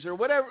stories or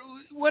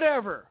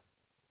whatever.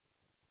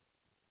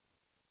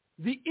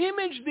 The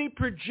image they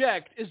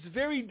project is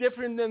very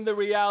different than the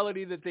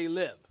reality that they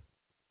live.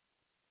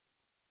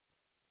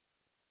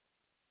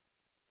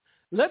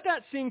 Let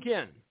that sink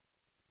in.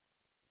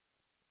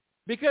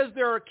 Because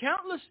there are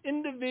countless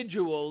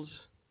individuals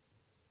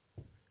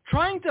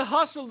trying to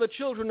hustle the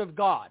children of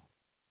God.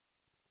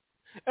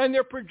 And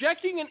they're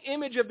projecting an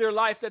image of their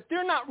life that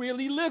they're not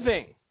really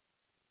living.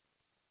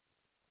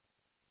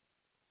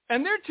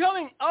 And they're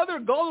telling other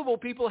gullible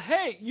people,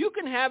 hey, you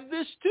can have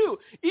this too,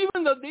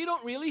 even though they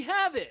don't really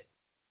have it.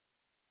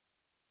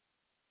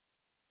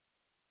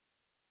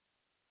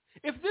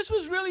 If this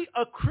was really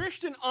a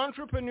Christian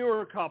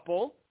entrepreneur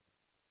couple,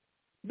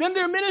 then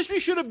their ministry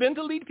should have been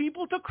to lead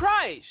people to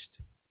Christ.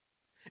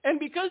 And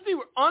because they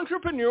were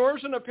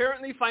entrepreneurs and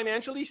apparently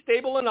financially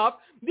stable enough,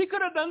 they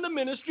could have done the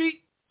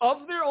ministry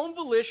of their own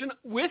volition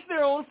with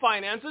their own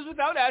finances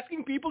without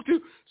asking people to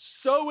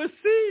sow a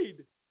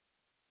seed.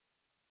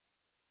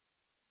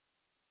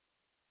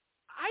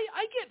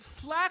 I get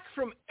flack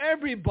from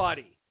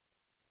everybody.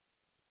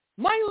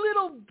 My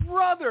little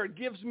brother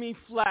gives me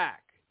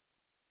flack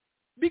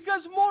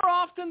because more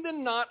often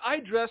than not, I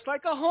dress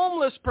like a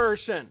homeless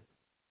person.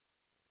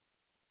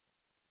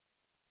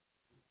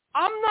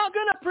 I'm not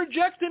going to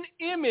project an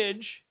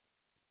image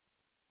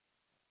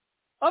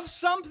of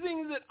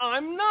something that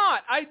I'm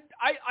not.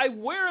 I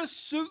wear a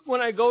suit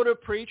when I go to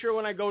preach or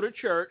when I go to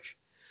church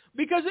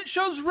because it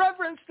shows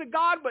reverence to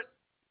God, but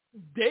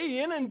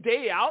day in and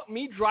day out,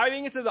 me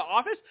driving into the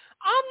office,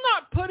 I'm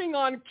not putting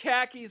on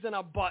khakis and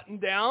a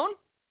button-down.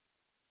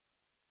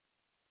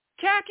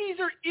 Khakis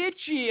are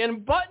itchy,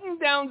 and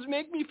button-downs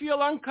make me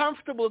feel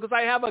uncomfortable because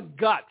I have a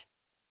gut.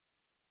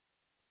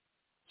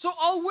 So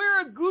I'll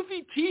wear a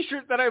goofy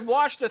T-shirt that I've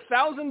washed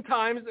 1,000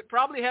 times that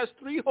probably has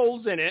 3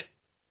 holes in it.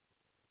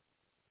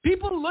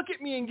 People look at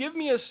me and give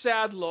me a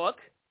sad look,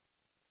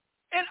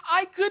 and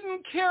I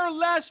couldn't care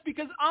less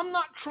because I'm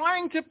not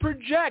trying to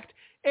project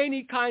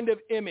any kind of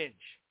image.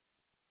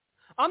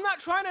 I'm not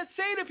trying to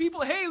say to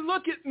people, hey,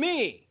 look at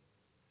me.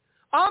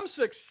 I'm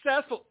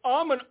successful.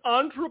 I'm an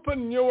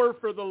entrepreneur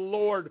for the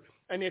Lord.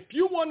 And if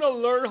you want to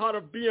learn how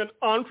to be an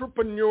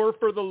entrepreneur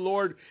for the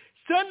Lord,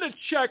 send a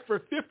check for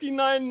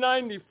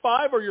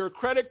 $59.95 or your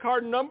credit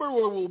card number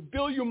where we'll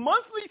bill you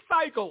monthly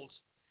cycles.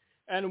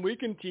 And we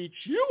can teach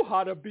you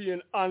how to be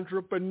an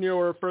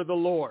entrepreneur for the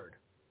Lord.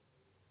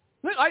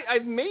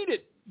 I've made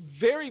it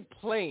very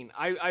plain.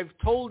 I've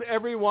told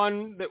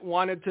everyone that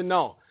wanted to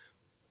know.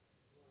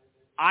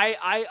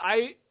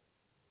 I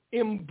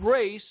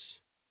embrace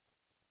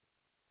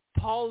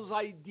Paul's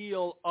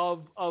ideal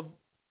of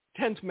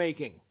tent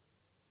making.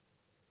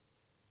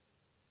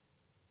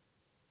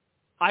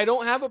 I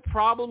don't have a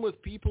problem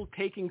with people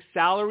taking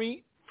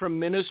salary from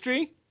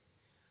ministry.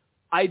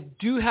 I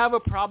do have a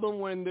problem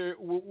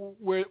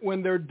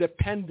when they're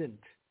dependent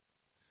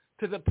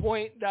to the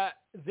point that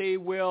they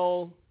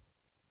will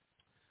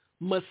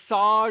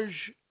massage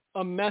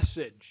a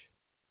message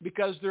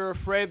because they're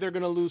afraid they're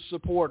going to lose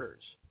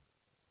supporters.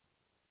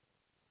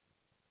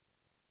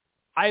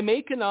 I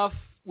make enough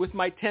with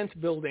my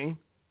tent building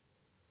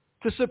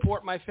to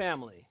support my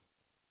family.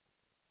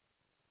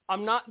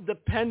 I'm not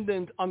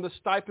dependent on the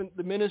stipend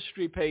the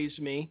ministry pays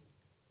me.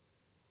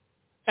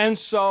 And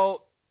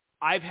so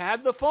I've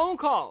had the phone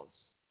calls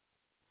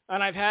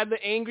and I've had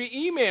the angry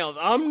emails.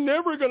 I'm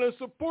never going to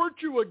support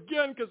you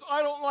again because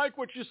I don't like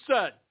what you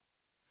said.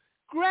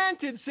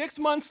 Granted, 6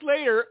 months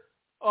later,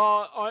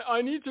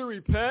 I need to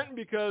repent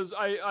because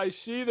I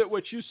see that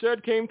what you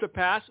said came to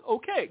pass.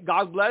 Okay,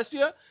 God bless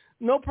you.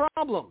 No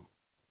problem.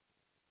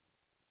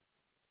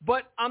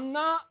 But I'm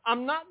not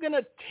going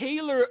to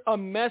tailor a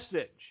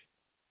message.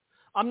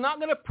 I'm not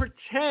going to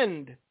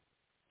pretend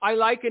I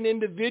like an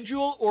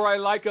individual or I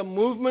like a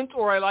movement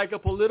or I like a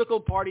political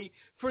party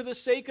for the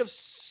sake of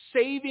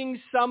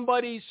saving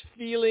somebody's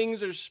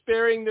feelings or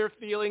sparing their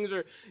feelings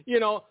or,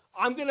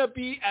 I'm going to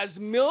be as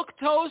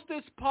milquetoast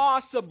as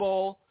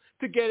possible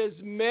to get as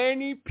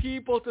many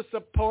people to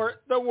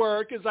support the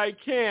work as I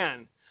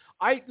can.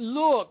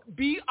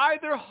 Be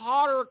either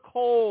hot or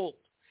cold.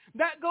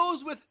 That goes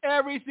with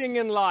everything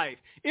in life.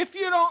 If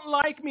you don't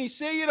like me,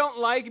 say you don't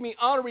like me,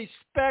 I'll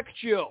respect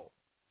you.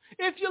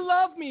 If you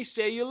love me,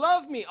 say you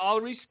love me, I'll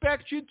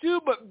respect you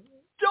too, but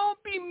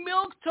don't be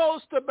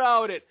milquetoast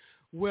about it.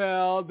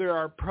 Well, there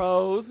are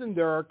pros and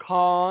there are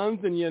cons,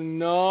 and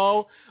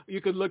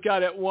you could look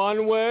at it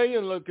one way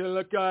and look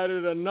at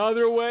it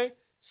another way.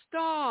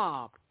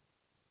 Stop.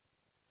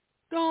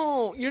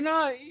 Don't.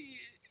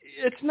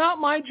 It's not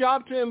my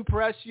job to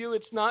impress you.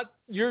 It's not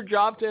your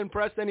job to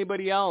impress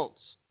anybody else.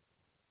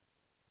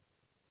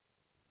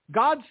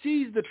 God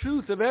sees the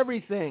truth of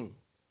everything.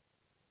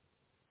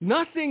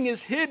 Nothing is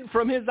hid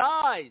from his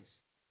eyes.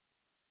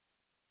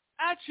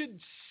 That should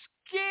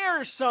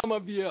scare some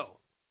of you.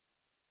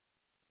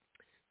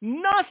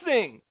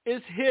 Nothing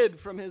is hid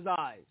from his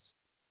eyes.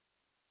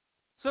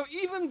 So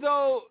even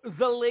though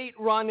the late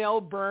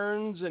Ronell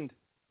Burns and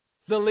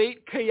the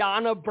late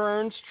Kiana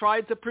Burns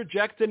tried to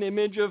project an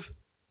image of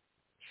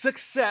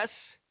success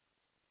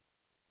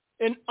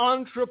and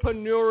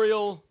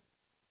entrepreneurial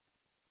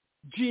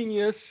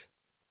genius,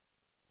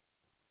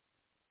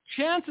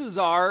 chances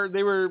are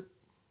they were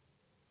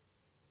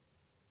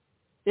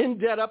in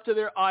debt up to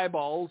their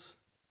eyeballs,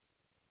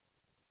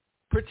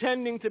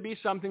 pretending to be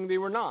something they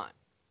were not.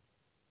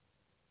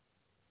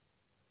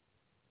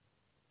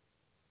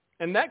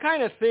 And that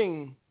kind of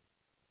thing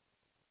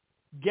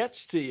gets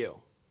to you.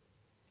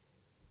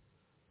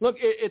 Look,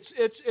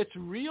 it's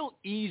real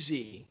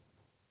easy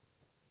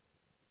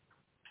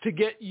to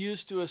get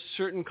used to a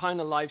certain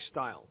kind of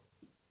lifestyle.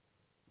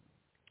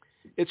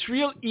 It's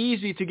real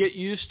easy to get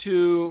used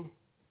to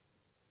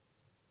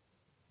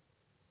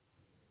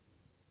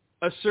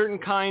a certain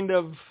kind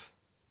of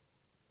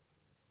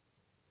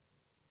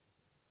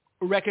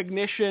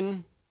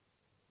recognition,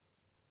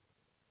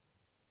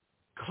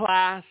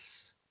 class,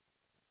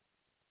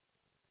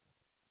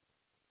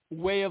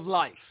 way of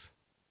life.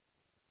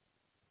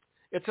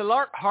 It's a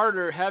lot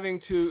harder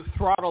having to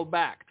throttle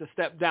back, to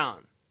step down.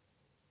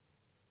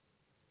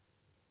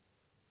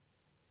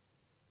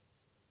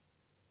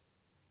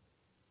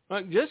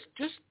 Just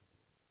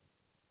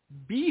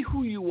be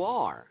who you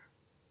are.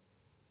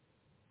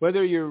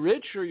 Whether you're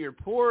rich or you're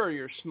poor or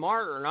you're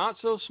smart or not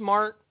so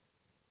smart,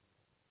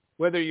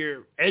 whether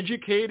you're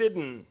educated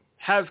and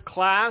have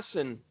class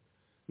and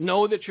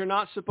know that you're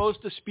not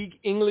supposed to speak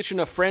English in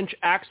a French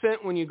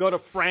accent when you go to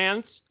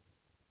France,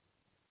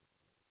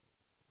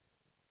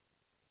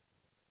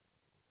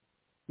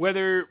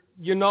 whether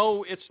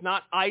it's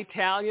not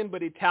Italian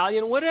but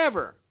Italian,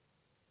 whatever.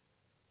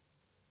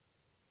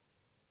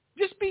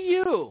 Just be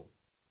you.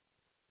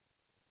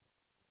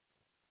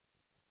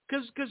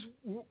 Because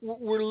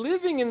we're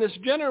living in this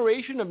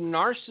generation of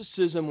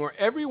narcissism where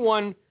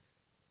everyone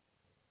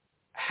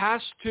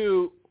has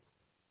to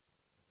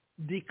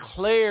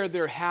declare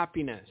their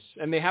happiness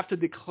and they have to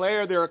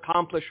declare their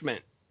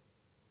accomplishment.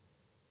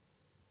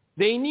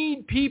 They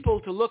need people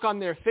to look on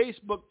their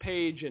Facebook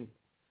page and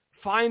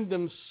find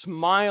them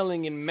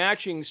smiling in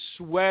matching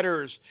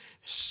sweaters,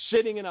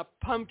 sitting in a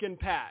pumpkin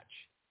patch,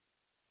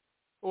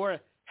 or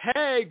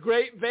hey,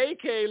 great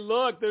vacay,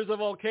 look, there's a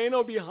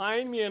volcano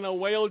behind me and a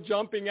whale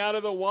jumping out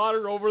of the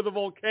water over the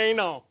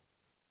volcano.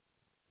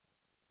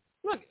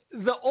 Look,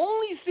 the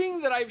only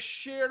thing that I've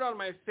shared on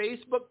my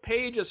Facebook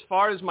page as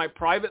far as my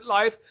private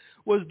life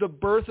was the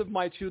birth of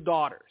my 2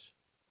 daughters,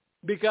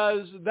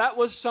 because that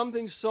was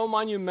something so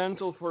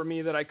monumental for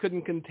me that I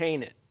couldn't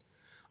contain it.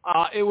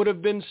 It would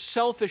have been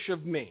selfish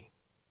of me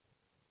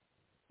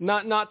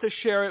not to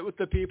share it with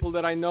the people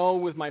that I know,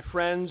 with my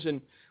friends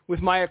and with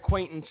my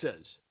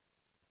acquaintances.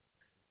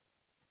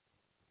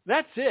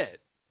 That's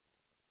it.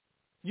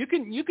 You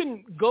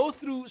can go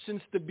through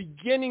since the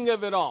beginning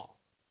of it all.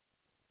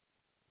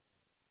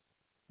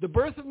 The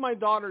birth of my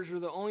daughters are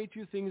the only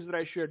 2 things that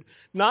I shared.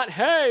 Not,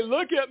 hey,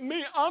 look at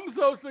me, I'm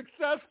so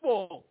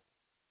successful.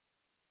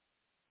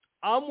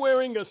 I'm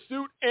wearing a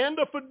suit and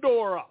a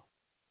fedora.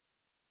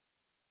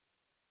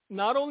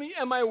 Not only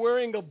am I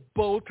wearing a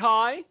bow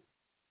tie,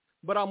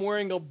 but I'm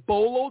wearing a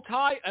bolo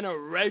tie and a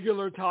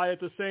regular tie at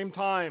the same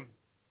time.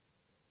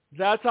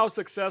 That's how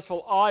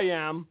successful I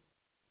am.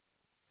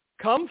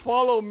 Come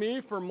follow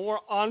me for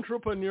more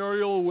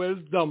entrepreneurial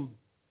wisdom.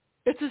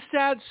 It's a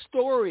sad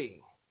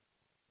story,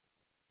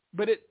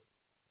 but it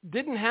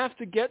didn't have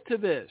to get to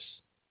this.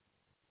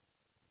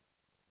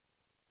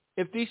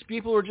 If these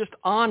people were just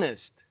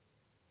honest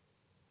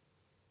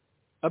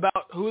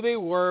about who they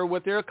were,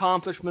 what their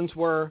accomplishments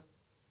were,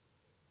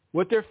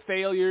 what their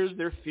failures,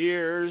 their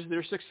fears,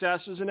 their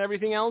successes, and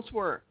everything else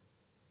were.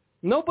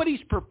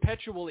 Nobody's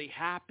perpetually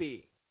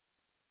happy.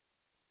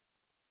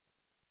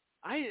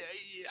 I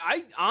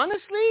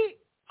honestly,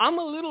 I'm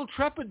a little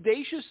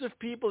trepidatious of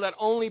people that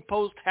only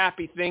post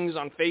happy things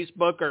on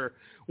Facebook or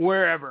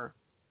wherever.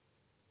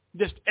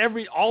 Just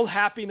all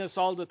happiness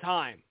all the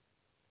time.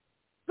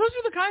 Those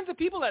are the kinds of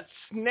people that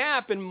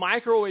snap and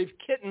microwave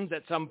kittens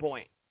at some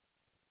point.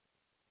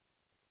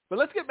 But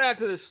let's get back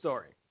to this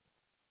story.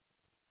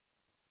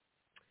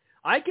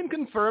 I can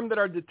confirm that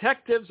our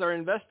detectives are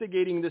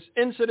investigating this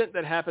incident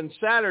that happened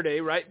Saturday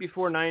right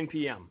before 9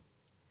 p.m.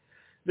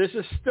 This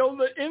is still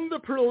in the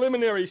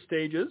preliminary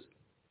stages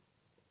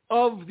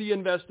of the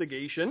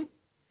investigation,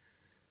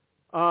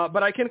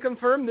 but I can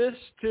confirm this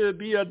to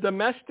be a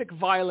domestic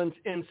violence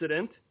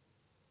incident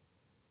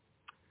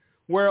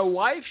where a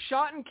wife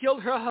shot and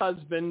killed her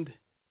husband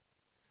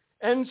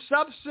and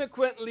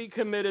subsequently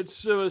committed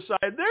suicide.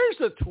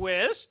 There's a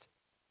twist.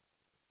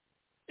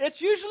 It's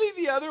usually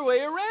the other way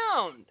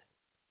around.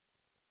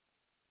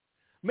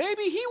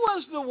 Maybe he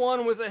was the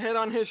one with the head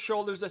on his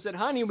shoulders that said,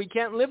 honey, we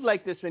can't live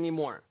like this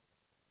anymore.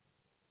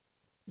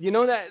 You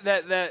know that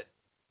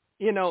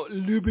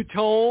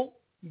Louboutin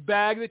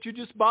bag that you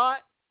just bought?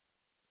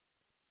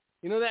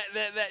 You know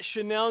that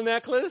Chanel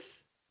necklace?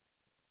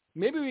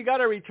 Maybe we got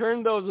to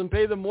return those and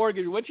pay the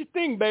mortgage. What you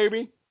think,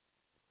 baby?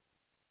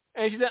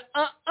 And she said,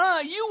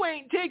 you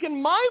ain't taking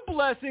my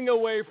blessing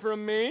away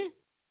from me.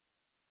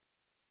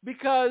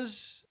 Because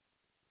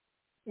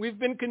we've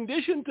been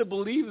conditioned to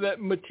believe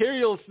that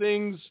material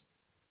things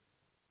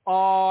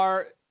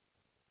are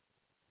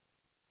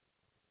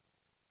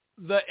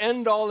the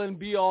end-all and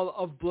be-all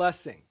of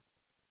blessing.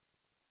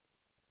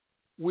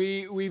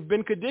 We've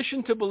been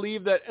conditioned to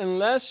believe that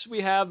unless we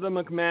have the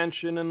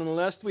McMansion and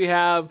unless we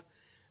have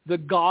the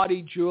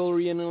gaudy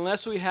jewelry and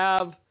unless we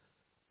have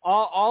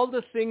all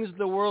the things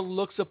the world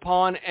looks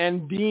upon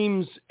and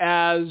deems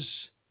as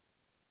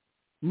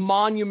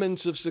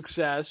monuments of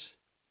success,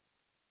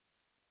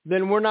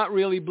 then we're not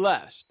really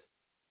blessed.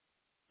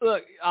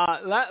 Look,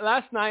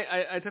 last night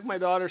I took my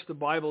daughters to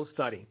Bible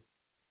study.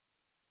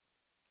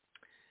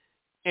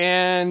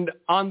 And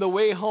on the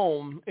way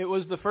home, it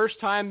was the first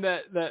time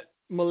that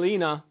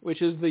Melina,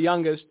 which is the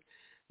youngest,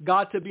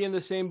 got to be in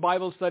the same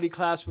Bible study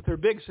class with her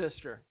big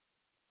sister.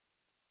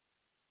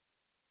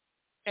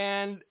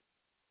 And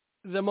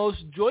the most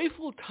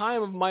joyful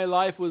time of my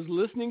life was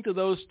listening to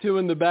those two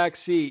in the back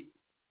seat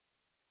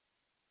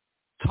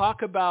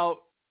talk about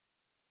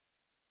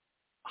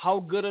how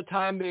good a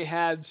time they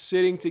had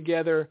sitting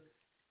together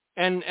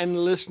and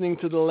listening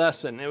to the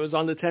lesson. It was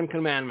on the 10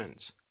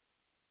 Commandments.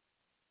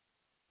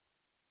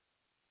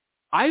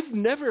 I've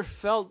never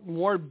felt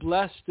more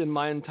blessed in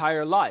my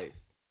entire life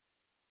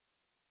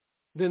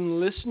than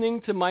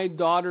listening to my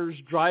daughters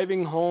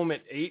driving home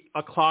at 8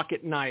 o'clock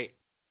at night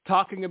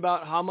talking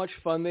about how much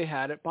fun they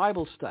had at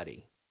Bible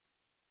study.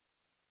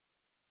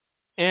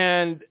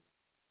 And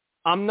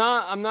I'm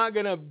not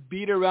going to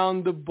beat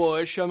around the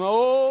bush. I'm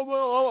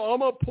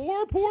a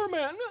poor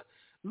man.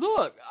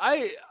 Look,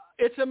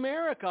 it's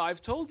America.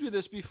 I've told you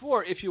this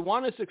before. If you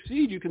want to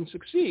succeed, you can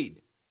succeed.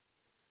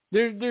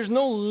 There's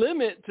no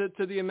limit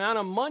to the amount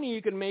of money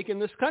you can make in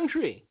this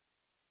country.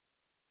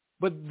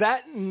 But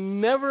that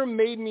never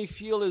made me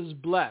feel as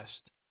blessed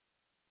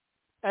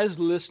as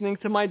listening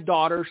to my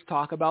daughters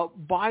talk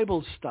about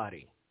Bible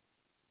study.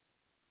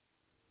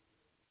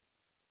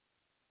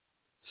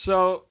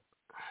 So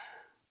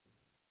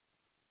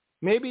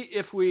maybe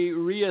if we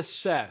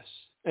reassess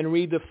and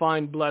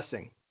redefine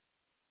blessing,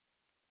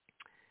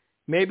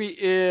 maybe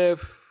if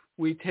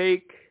we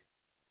take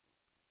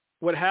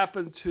what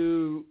happened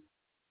to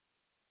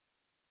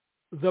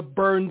the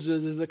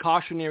Burnses is a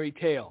cautionary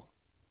tale.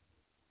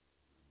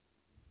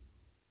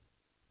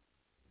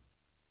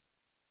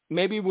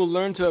 Maybe we'll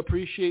learn to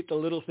appreciate the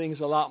little things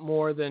a lot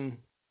more than,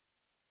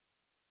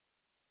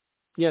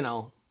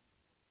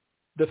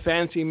 the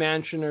fancy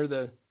mansion or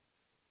the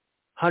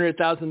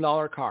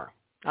 $100,000 car.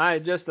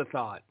 Just a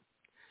thought.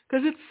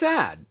 Because it's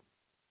sad.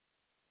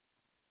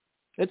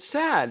 It's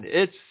sad.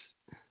 It's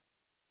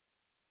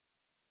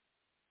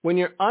when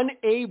you're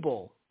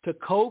unable to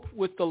cope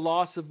with the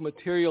loss of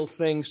material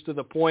things to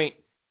the point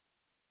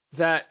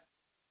that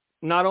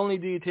not only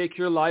do you take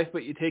your life,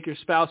 but you take your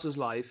spouse's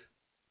life.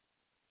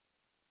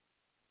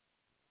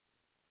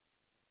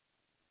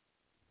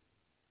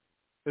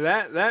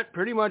 That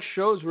pretty much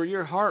shows where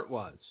your heart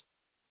was.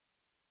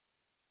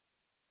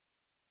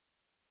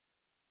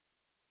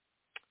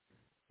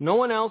 No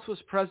one else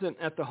was present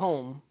at the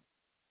home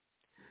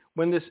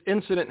when this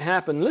incident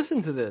happened.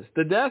 Listen to this.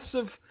 The deaths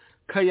of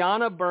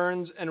Kiana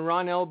Burns and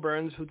Ronell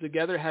Burns, who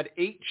together had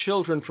 8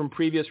 children from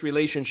previous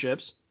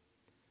relationships,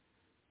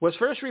 was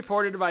first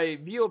reported by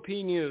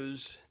VOP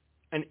News,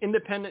 an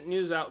independent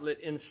news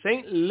outlet in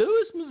St.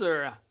 Louis,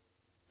 Missouri.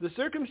 The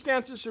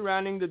circumstances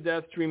surrounding the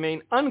deaths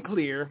remain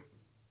unclear,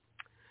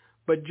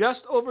 but just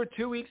over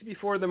 2 weeks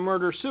before the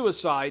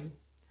murder-suicide,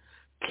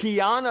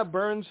 Kiana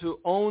Burns, who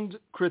owned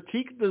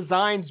Critique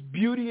Designs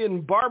Beauty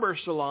and Barber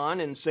Salon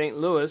in St.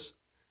 Louis,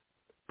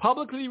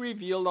 publicly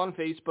revealed on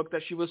Facebook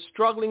that she was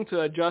struggling to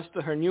adjust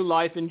to her new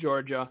life in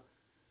Georgia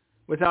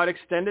without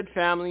extended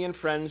family and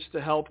friends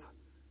to help,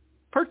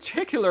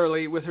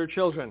 particularly with her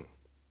children.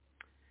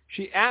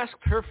 She asked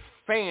her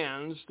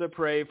fans to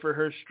pray for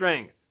her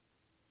strength.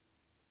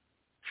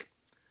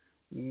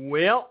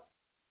 Well,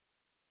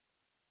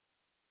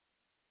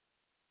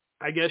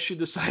 I guess she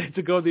decided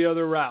to go the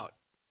other route.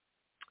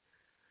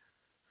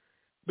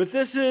 But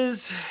this is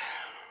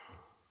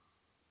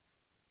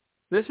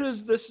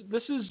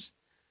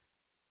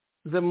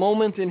the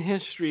moment in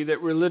history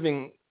that we're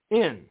living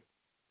in.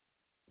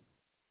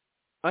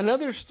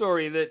 Another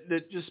story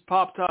that just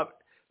popped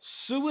up,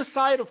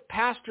 suicide of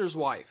pastor's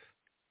wife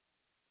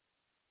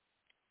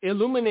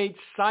illuminates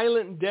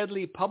silent,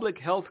 deadly public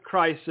health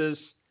crisis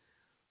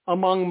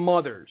among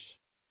mothers.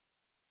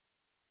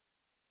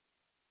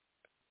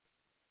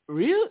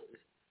 Really?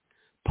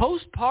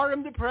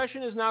 Postpartum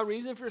depression is now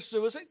reason for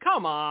suicide?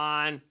 Come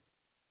on.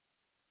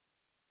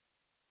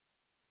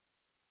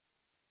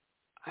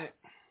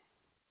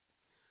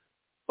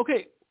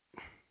 Okay.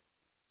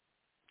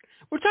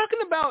 We're talking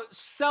about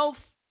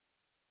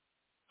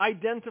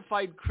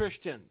self-identified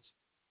Christians.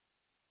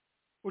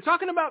 We're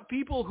talking about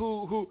people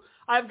who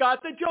I've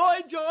got the joy,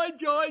 joy,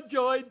 joy,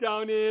 joy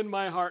down in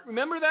my heart.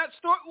 Remember that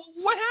story?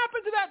 What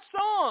happened to that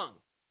song?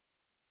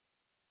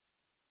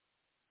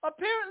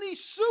 Apparently,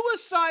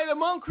 suicide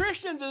among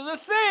Christians is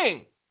a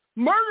thing.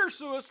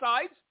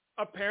 Murder-suicides,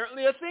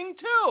 apparently a thing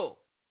too.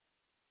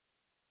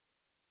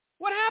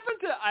 What happened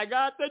to I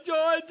got the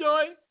joy,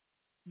 joy?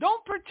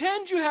 Don't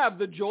pretend you have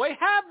the joy.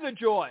 Have the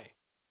joy.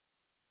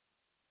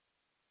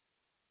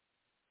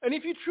 And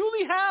if you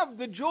truly have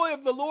the joy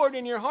of the Lord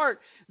in your heart,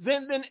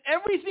 then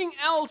everything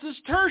else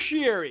is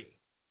tertiary.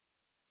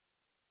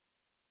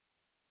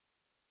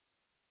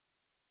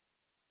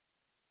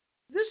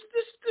 This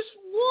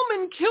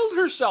woman killed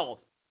herself.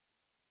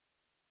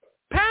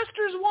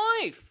 Pastor's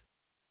wife.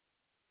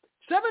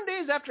 7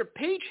 days after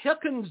Paige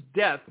Hilken's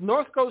death,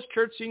 North Coast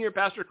Church senior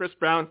pastor Chris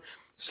Brown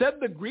said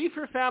the grief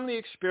her family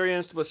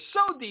experienced was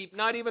so deep,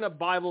 not even a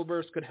Bible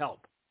verse could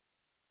help.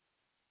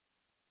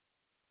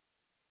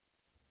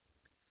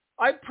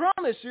 I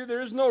promise you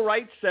there's no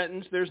right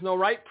sentence, there's no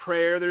right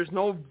prayer, there's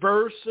no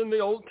verse in the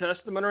Old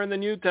Testament or in the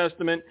New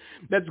Testament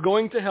that's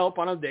going to help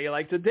on a day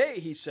like today,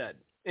 he said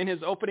in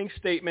his opening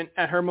statement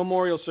at her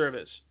memorial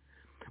service.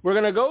 We're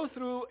going to go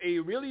through a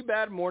really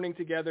bad morning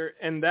together,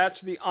 and that's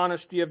the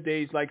honesty of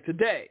days like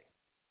today.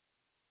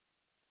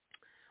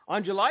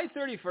 On July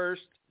 31st,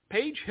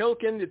 Paige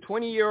Hilken, the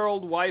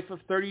 20-year-old wife of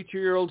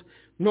 32-year-old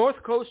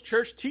North Coast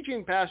Church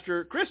teaching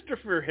pastor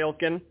Christopher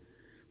Hilken,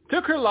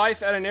 took her life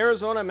at an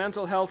Arizona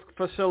mental health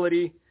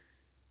facility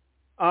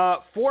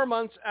 4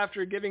 months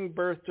after giving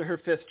birth to her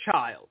 5th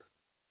child.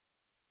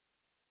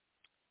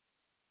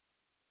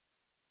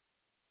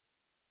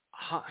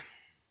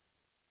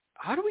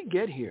 How do we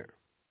get here?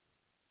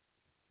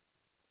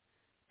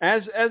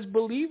 As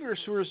believers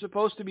who are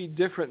supposed to be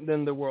different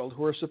than the world,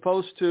 who are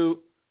supposed to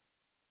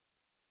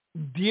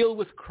deal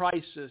with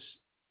crisis,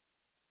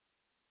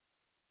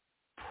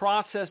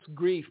 process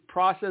grief,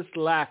 process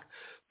lack,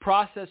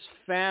 process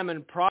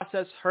famine,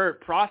 process hurt,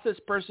 process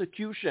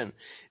persecution,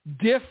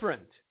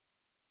 different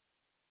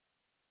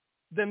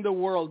than the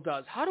world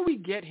does. How do we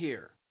get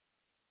here?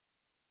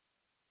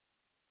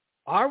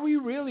 Are we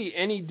really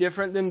any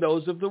different than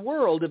those of the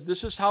world if this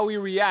is how we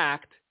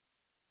react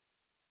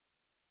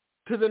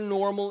to the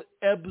normal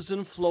ebbs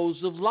and flows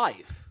of life?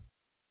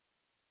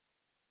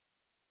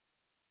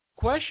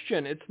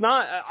 Question. It's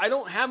not, I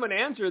don't have an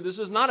answer. This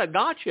is not a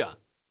gotcha.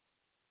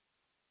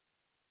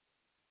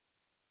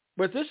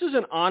 But this is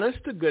an honest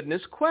to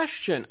goodness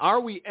question. Are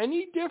we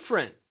any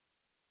different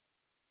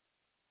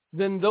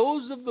than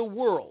those of the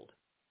world,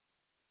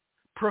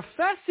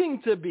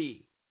 professing to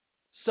be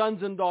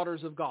sons and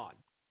daughters of God,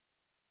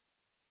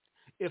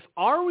 if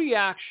our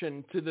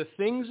reaction to the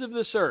things of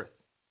this earth,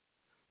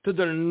 to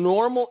the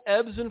normal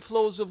ebbs and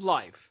flows of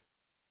life,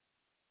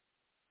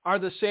 are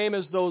the same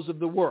as those of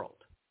the world,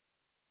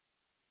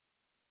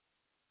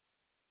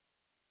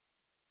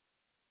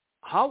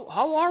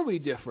 how are we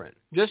different?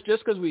 Just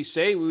because we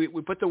say, we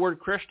put the word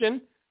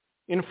Christian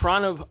in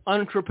front of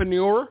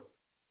entrepreneur,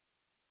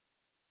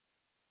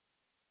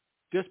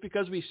 just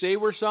because we say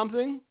we're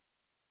something?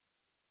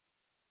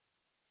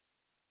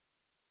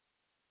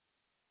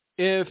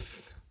 If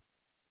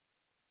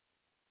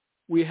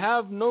we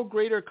have no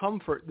greater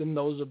comfort than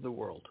those of the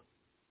world,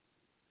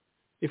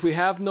 if we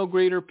have no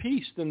greater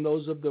peace than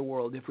those of the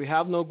world, if we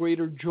have no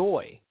greater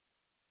joy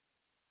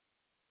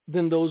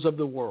than those of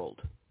the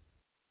world,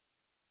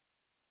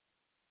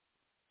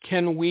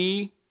 can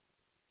we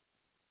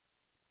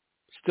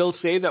still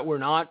say that we're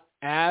not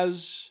as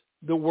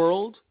the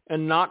world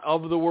and not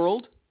of the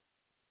world?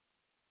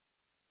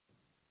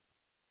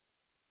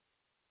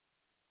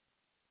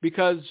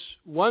 Because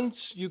once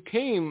you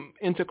came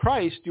into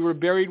Christ, you were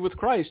buried with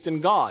Christ in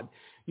God.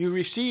 You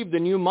received a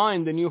new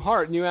mind, a new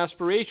heart, new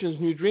aspirations,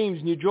 new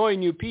dreams, new joy,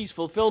 new peace,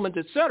 fulfillment,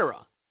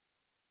 etc.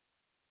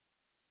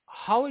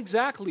 How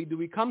exactly do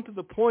we come to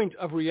the point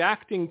of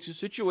reacting to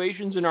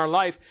situations in our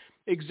life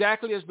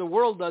exactly as the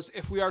world does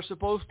if we are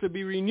supposed to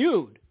be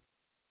renewed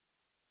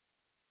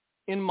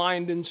in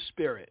mind and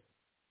spirit?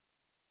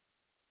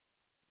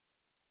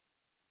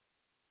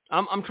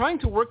 I'm trying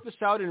to work this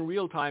out in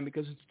real time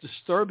because it's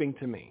disturbing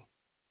to me.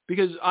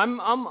 Because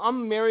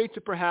I'm married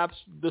to perhaps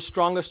the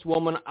strongest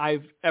woman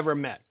I've ever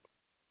met.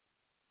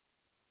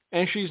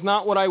 And she's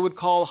not what I would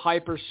call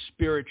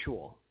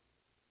hyper-spiritual.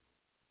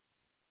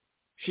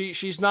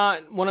 She's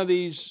not one of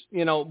these,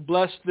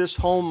 bless this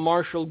home,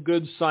 Marshall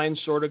goods sign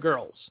sort of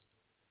girls.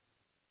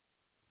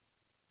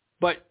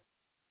 But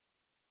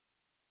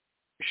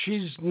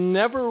she's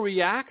never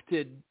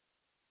reacted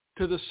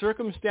to the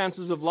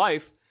circumstances of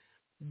life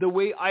the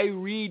way I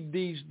read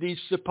these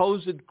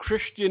supposed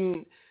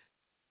Christian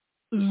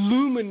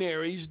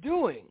luminaries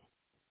doing.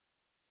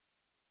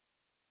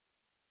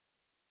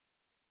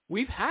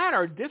 We've had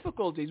our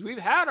difficulties. We've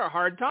had our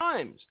hard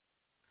times.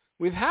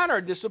 We've had our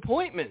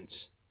disappointments.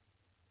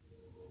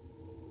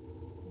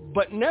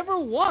 But never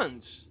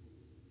once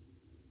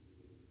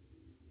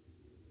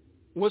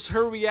was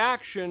her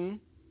reaction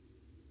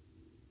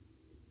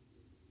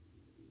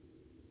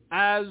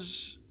as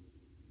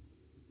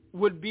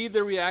would be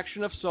the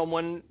reaction of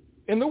someone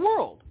in the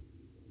world.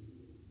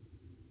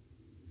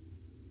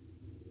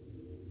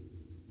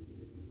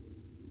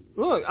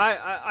 Look,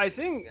 I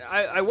think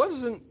I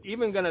wasn't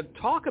even going to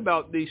talk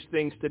about these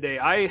things today.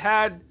 I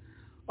had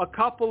a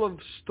couple of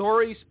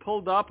stories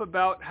pulled up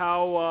about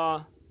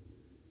how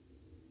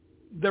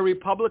the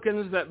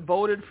Republicans that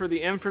voted for the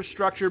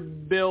infrastructure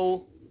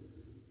bill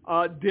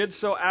did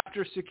so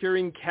after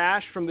securing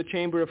cash from the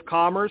Chamber of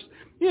Commerce.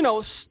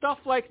 Stuff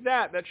like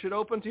that should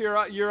open to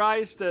your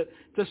eyes to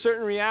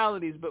certain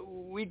realities. But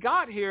we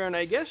got here, and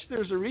I guess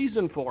there's a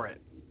reason for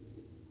it.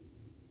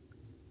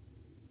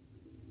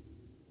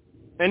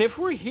 And if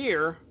we're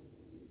here,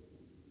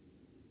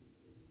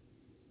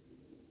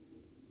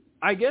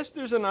 I guess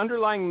there's an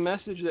underlying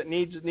message that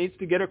needs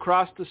to get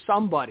across to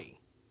somebody.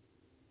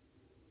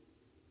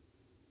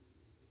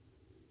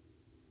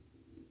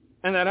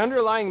 And that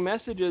underlying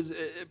message is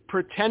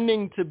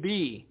pretending to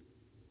be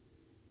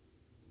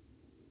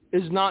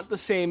is not the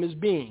same as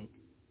being.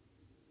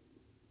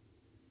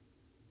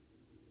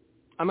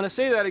 I'm going to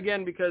say that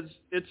again because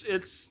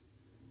it's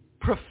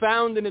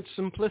profound in its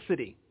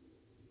simplicity.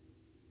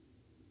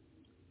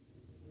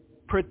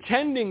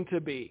 Pretending to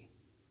be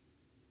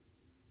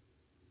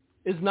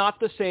is not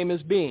the same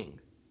as being.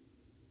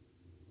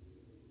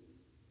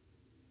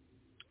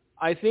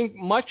 I think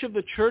much of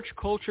the church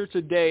culture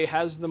today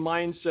has the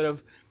mindset of,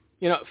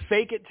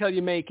 fake it till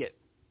you make it.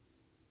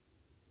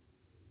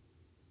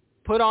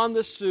 Put on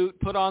the suit,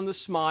 put on the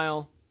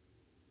smile.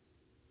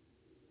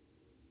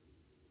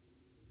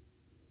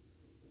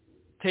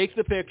 Take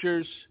the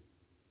pictures.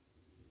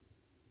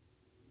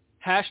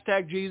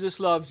 Hashtag Jesus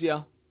loves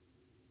you.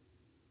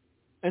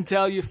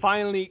 Until you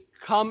finally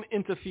come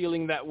into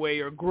feeling that way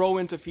or grow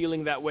into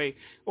feeling that way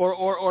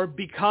or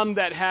become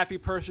that happy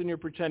person you're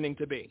pretending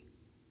to be.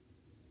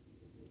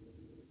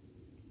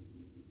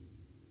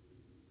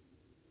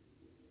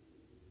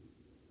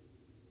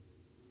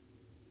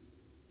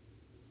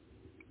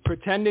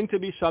 Pretending to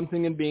be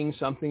something and being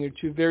something are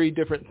two very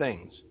different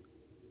things.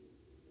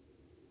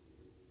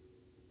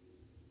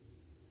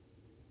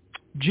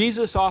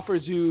 Jesus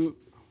offers you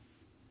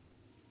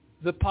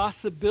the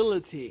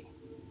possibility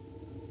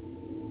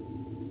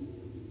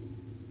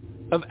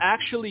of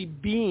actually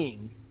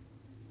being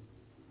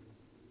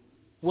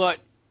what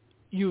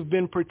you've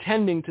been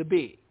pretending to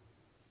be.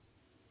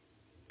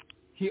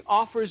 He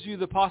offers you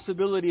the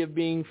possibility of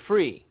being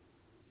free,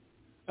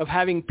 of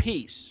having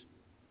peace,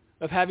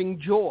 of having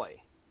joy,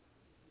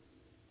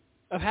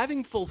 of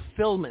having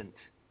fulfillment,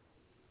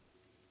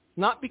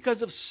 not because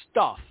of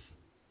stuff,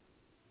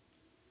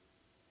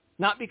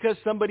 Not because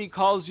somebody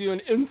calls you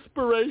an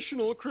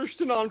inspirational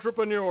Christian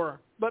entrepreneur,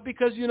 but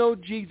because you know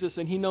Jesus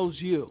and he knows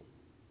you.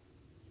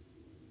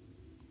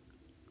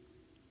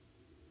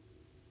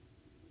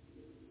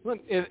 Look,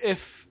 if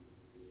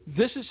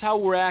this is how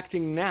we're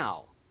acting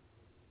now,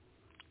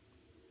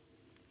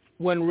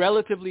 when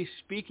relatively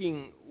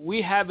speaking,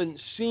 we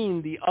haven't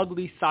seen the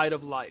ugly side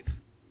of life.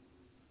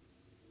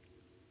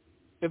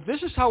 If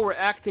this is how we're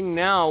acting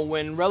now,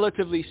 when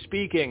relatively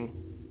speaking,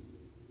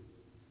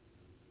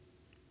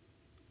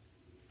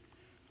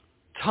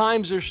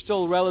 times are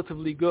still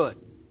relatively good,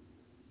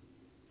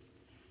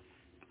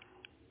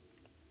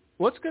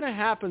 what's going to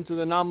happen to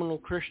the nominal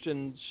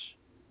Christians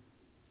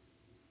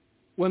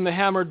when the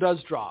hammer does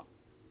drop?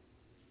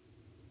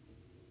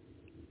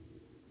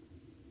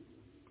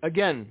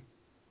 Again,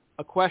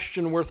 a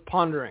question worth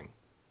pondering.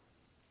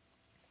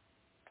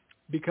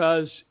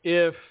 Because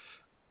if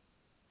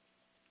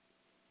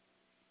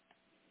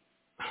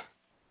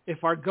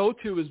our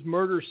go-to is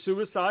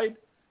murder-suicide,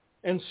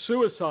 and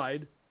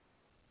suicide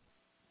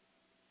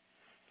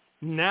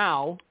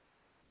now,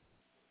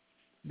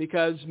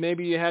 because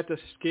maybe you had to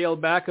scale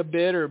back a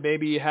bit, or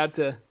maybe you had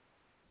to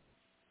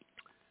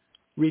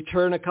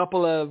return a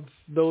couple of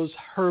those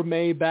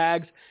Hermes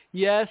bags.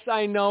 Yes,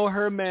 I know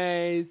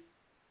Hermes.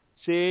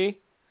 See?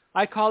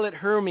 I call it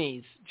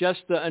Hermes, just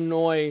to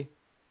annoy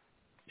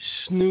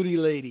snooty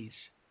ladies.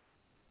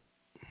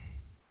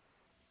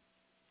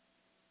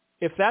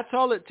 If that's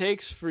all it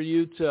takes for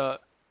you to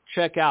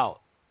check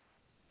out,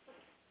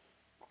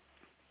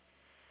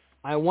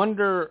 I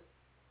wonder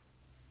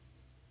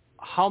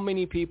how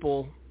many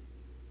people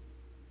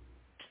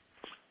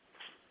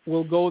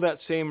will go that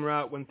same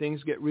route when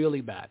things get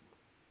really bad.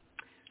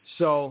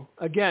 So,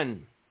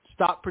 again,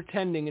 stop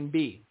pretending and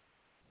be.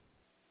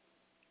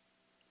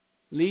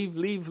 Leave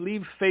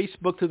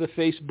Facebook to the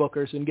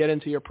Facebookers and get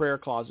into your prayer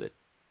closet.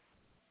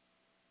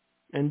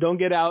 And don't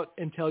get out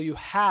until you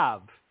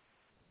have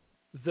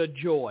the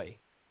joy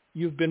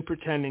you've been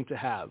pretending to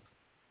have.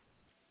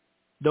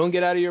 Don't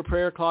get out of your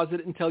prayer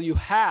closet until you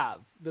have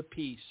the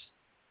peace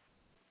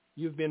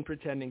you've been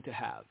pretending to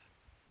have.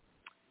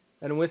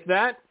 And with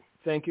that,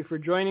 thank you for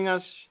joining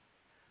us.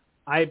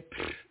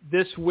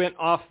 This went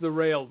off the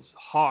rails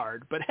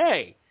hard, but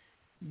hey,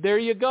 there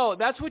you go.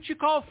 That's what you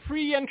call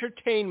free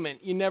entertainment.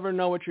 You never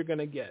know what you're going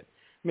to get.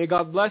 May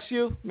God bless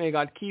you. May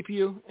God keep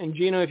you. And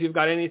Gino, if you've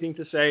got anything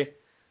to say,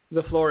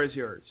 the floor is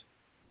yours.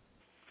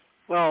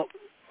 Well,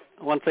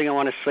 one thing I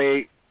want to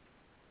say,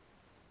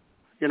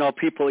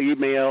 people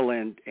email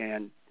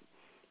and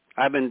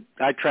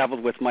I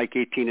traveled with Mike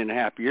 18 and a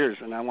half years,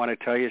 and I want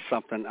to tell you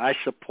something. I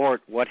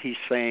support what he's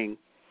saying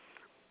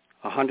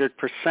 100%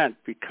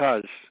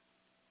 because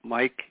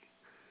Mike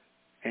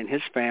and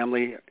his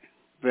family,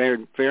 they're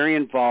very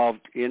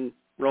involved in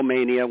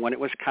Romania when it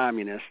was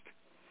communist.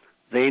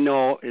 They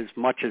know as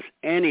much as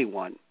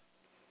anyone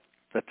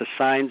that the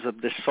signs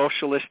of this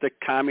socialistic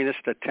communist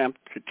attempt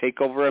to take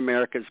over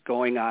America is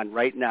going on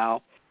right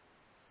now.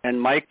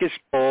 And Mike is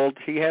bold.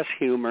 He has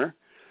humor.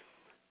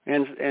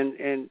 And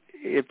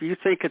if you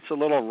think it's a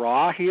little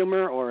raw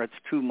humor or it's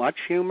too much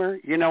humor,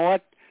 you know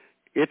what?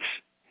 It's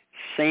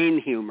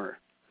sane humor,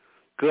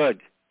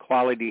 good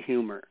quality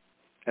humor,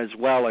 as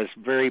well as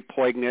very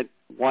poignant,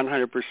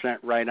 100%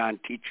 right-on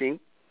teaching.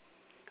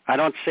 I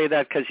don't say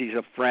that because he's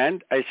a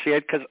friend. I say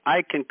it because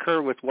I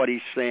concur with what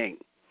he's saying.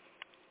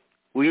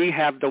 We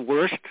have the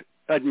worst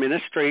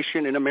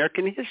administration in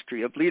American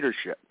history of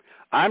leadership.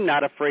 I'm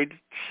not afraid to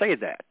say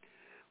that.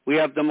 We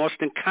have the most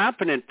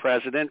incompetent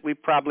president we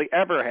probably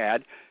ever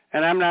had,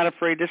 and I'm not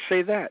afraid to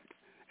say that.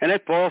 And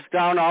it boils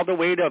down all the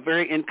way to a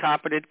very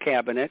incompetent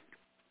cabinet.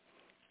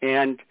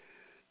 And,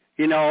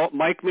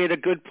 Mike made a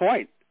good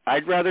point.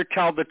 I'd rather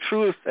tell the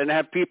truth and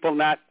have people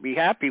not be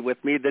happy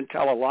with me than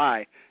tell a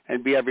lie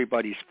and be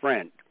everybody's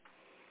friend.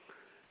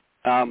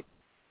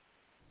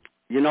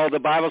 The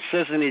Bible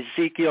says in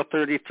Ezekiel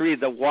 33,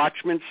 the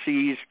watchman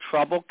sees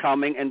trouble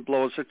coming and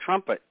blows a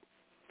trumpet.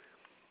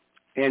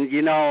 And,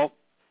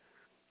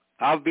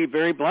 I'll be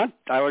very blunt.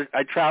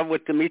 I traveled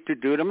with Dimitri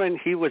Duduman.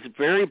 He was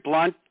very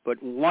blunt,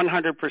 but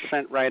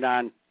 100% right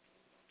on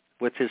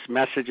with his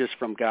messages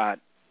from God.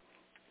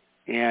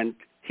 And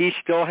he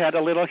still had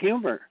a little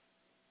humor,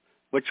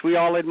 which we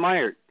all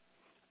admired,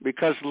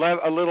 because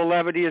a little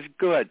levity is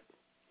good.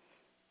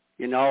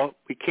 We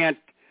can't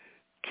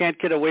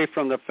get away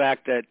from the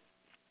fact that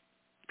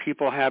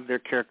people have their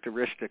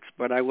characteristics.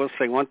 But I will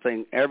say one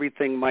thing.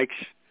 Everything Mike's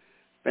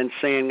been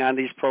saying on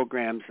these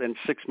programs and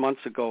 6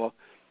 months ago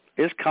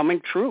is coming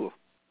true.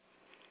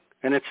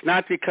 And it's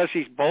not because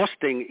he's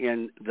boasting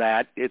in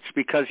that. It's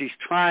because he's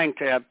trying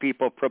to have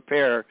people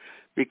prepare,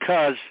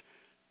 because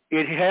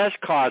it has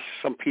caused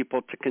some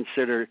people to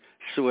consider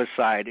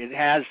suicide. It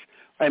has,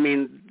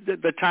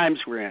 the times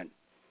we're in,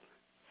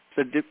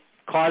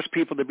 cause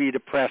people to be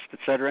depressed, et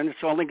cetera, and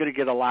it's only going to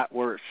get a lot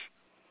worse.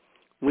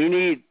 We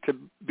need to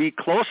be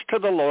close to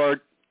the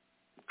Lord,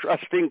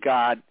 trusting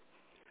God,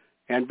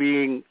 and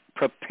being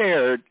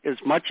prepared as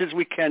much as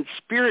we can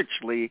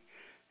spiritually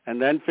and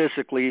then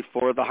physically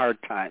for the hard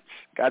times.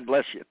 God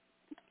bless you.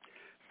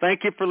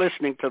 Thank you for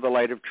listening to The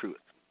Light of Truth.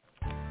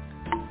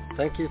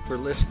 Thank you for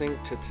listening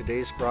to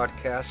today's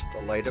broadcast,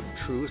 The Light of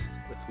Truth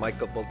with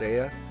Michael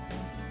Boldea.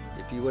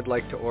 If you would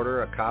like to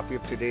order a copy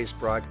of today's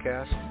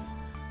broadcast,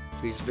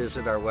 please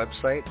visit our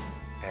website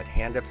at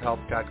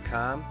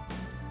handofhelp.com.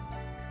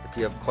 If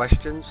you have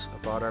questions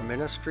about our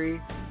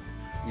ministry,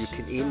 you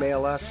can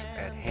email us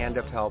at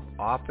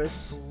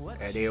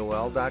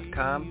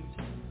handofhelpoffice@aol.com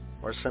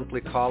or simply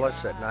call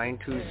us at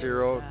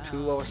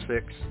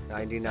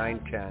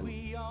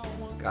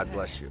 920-206-9910. God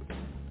bless you.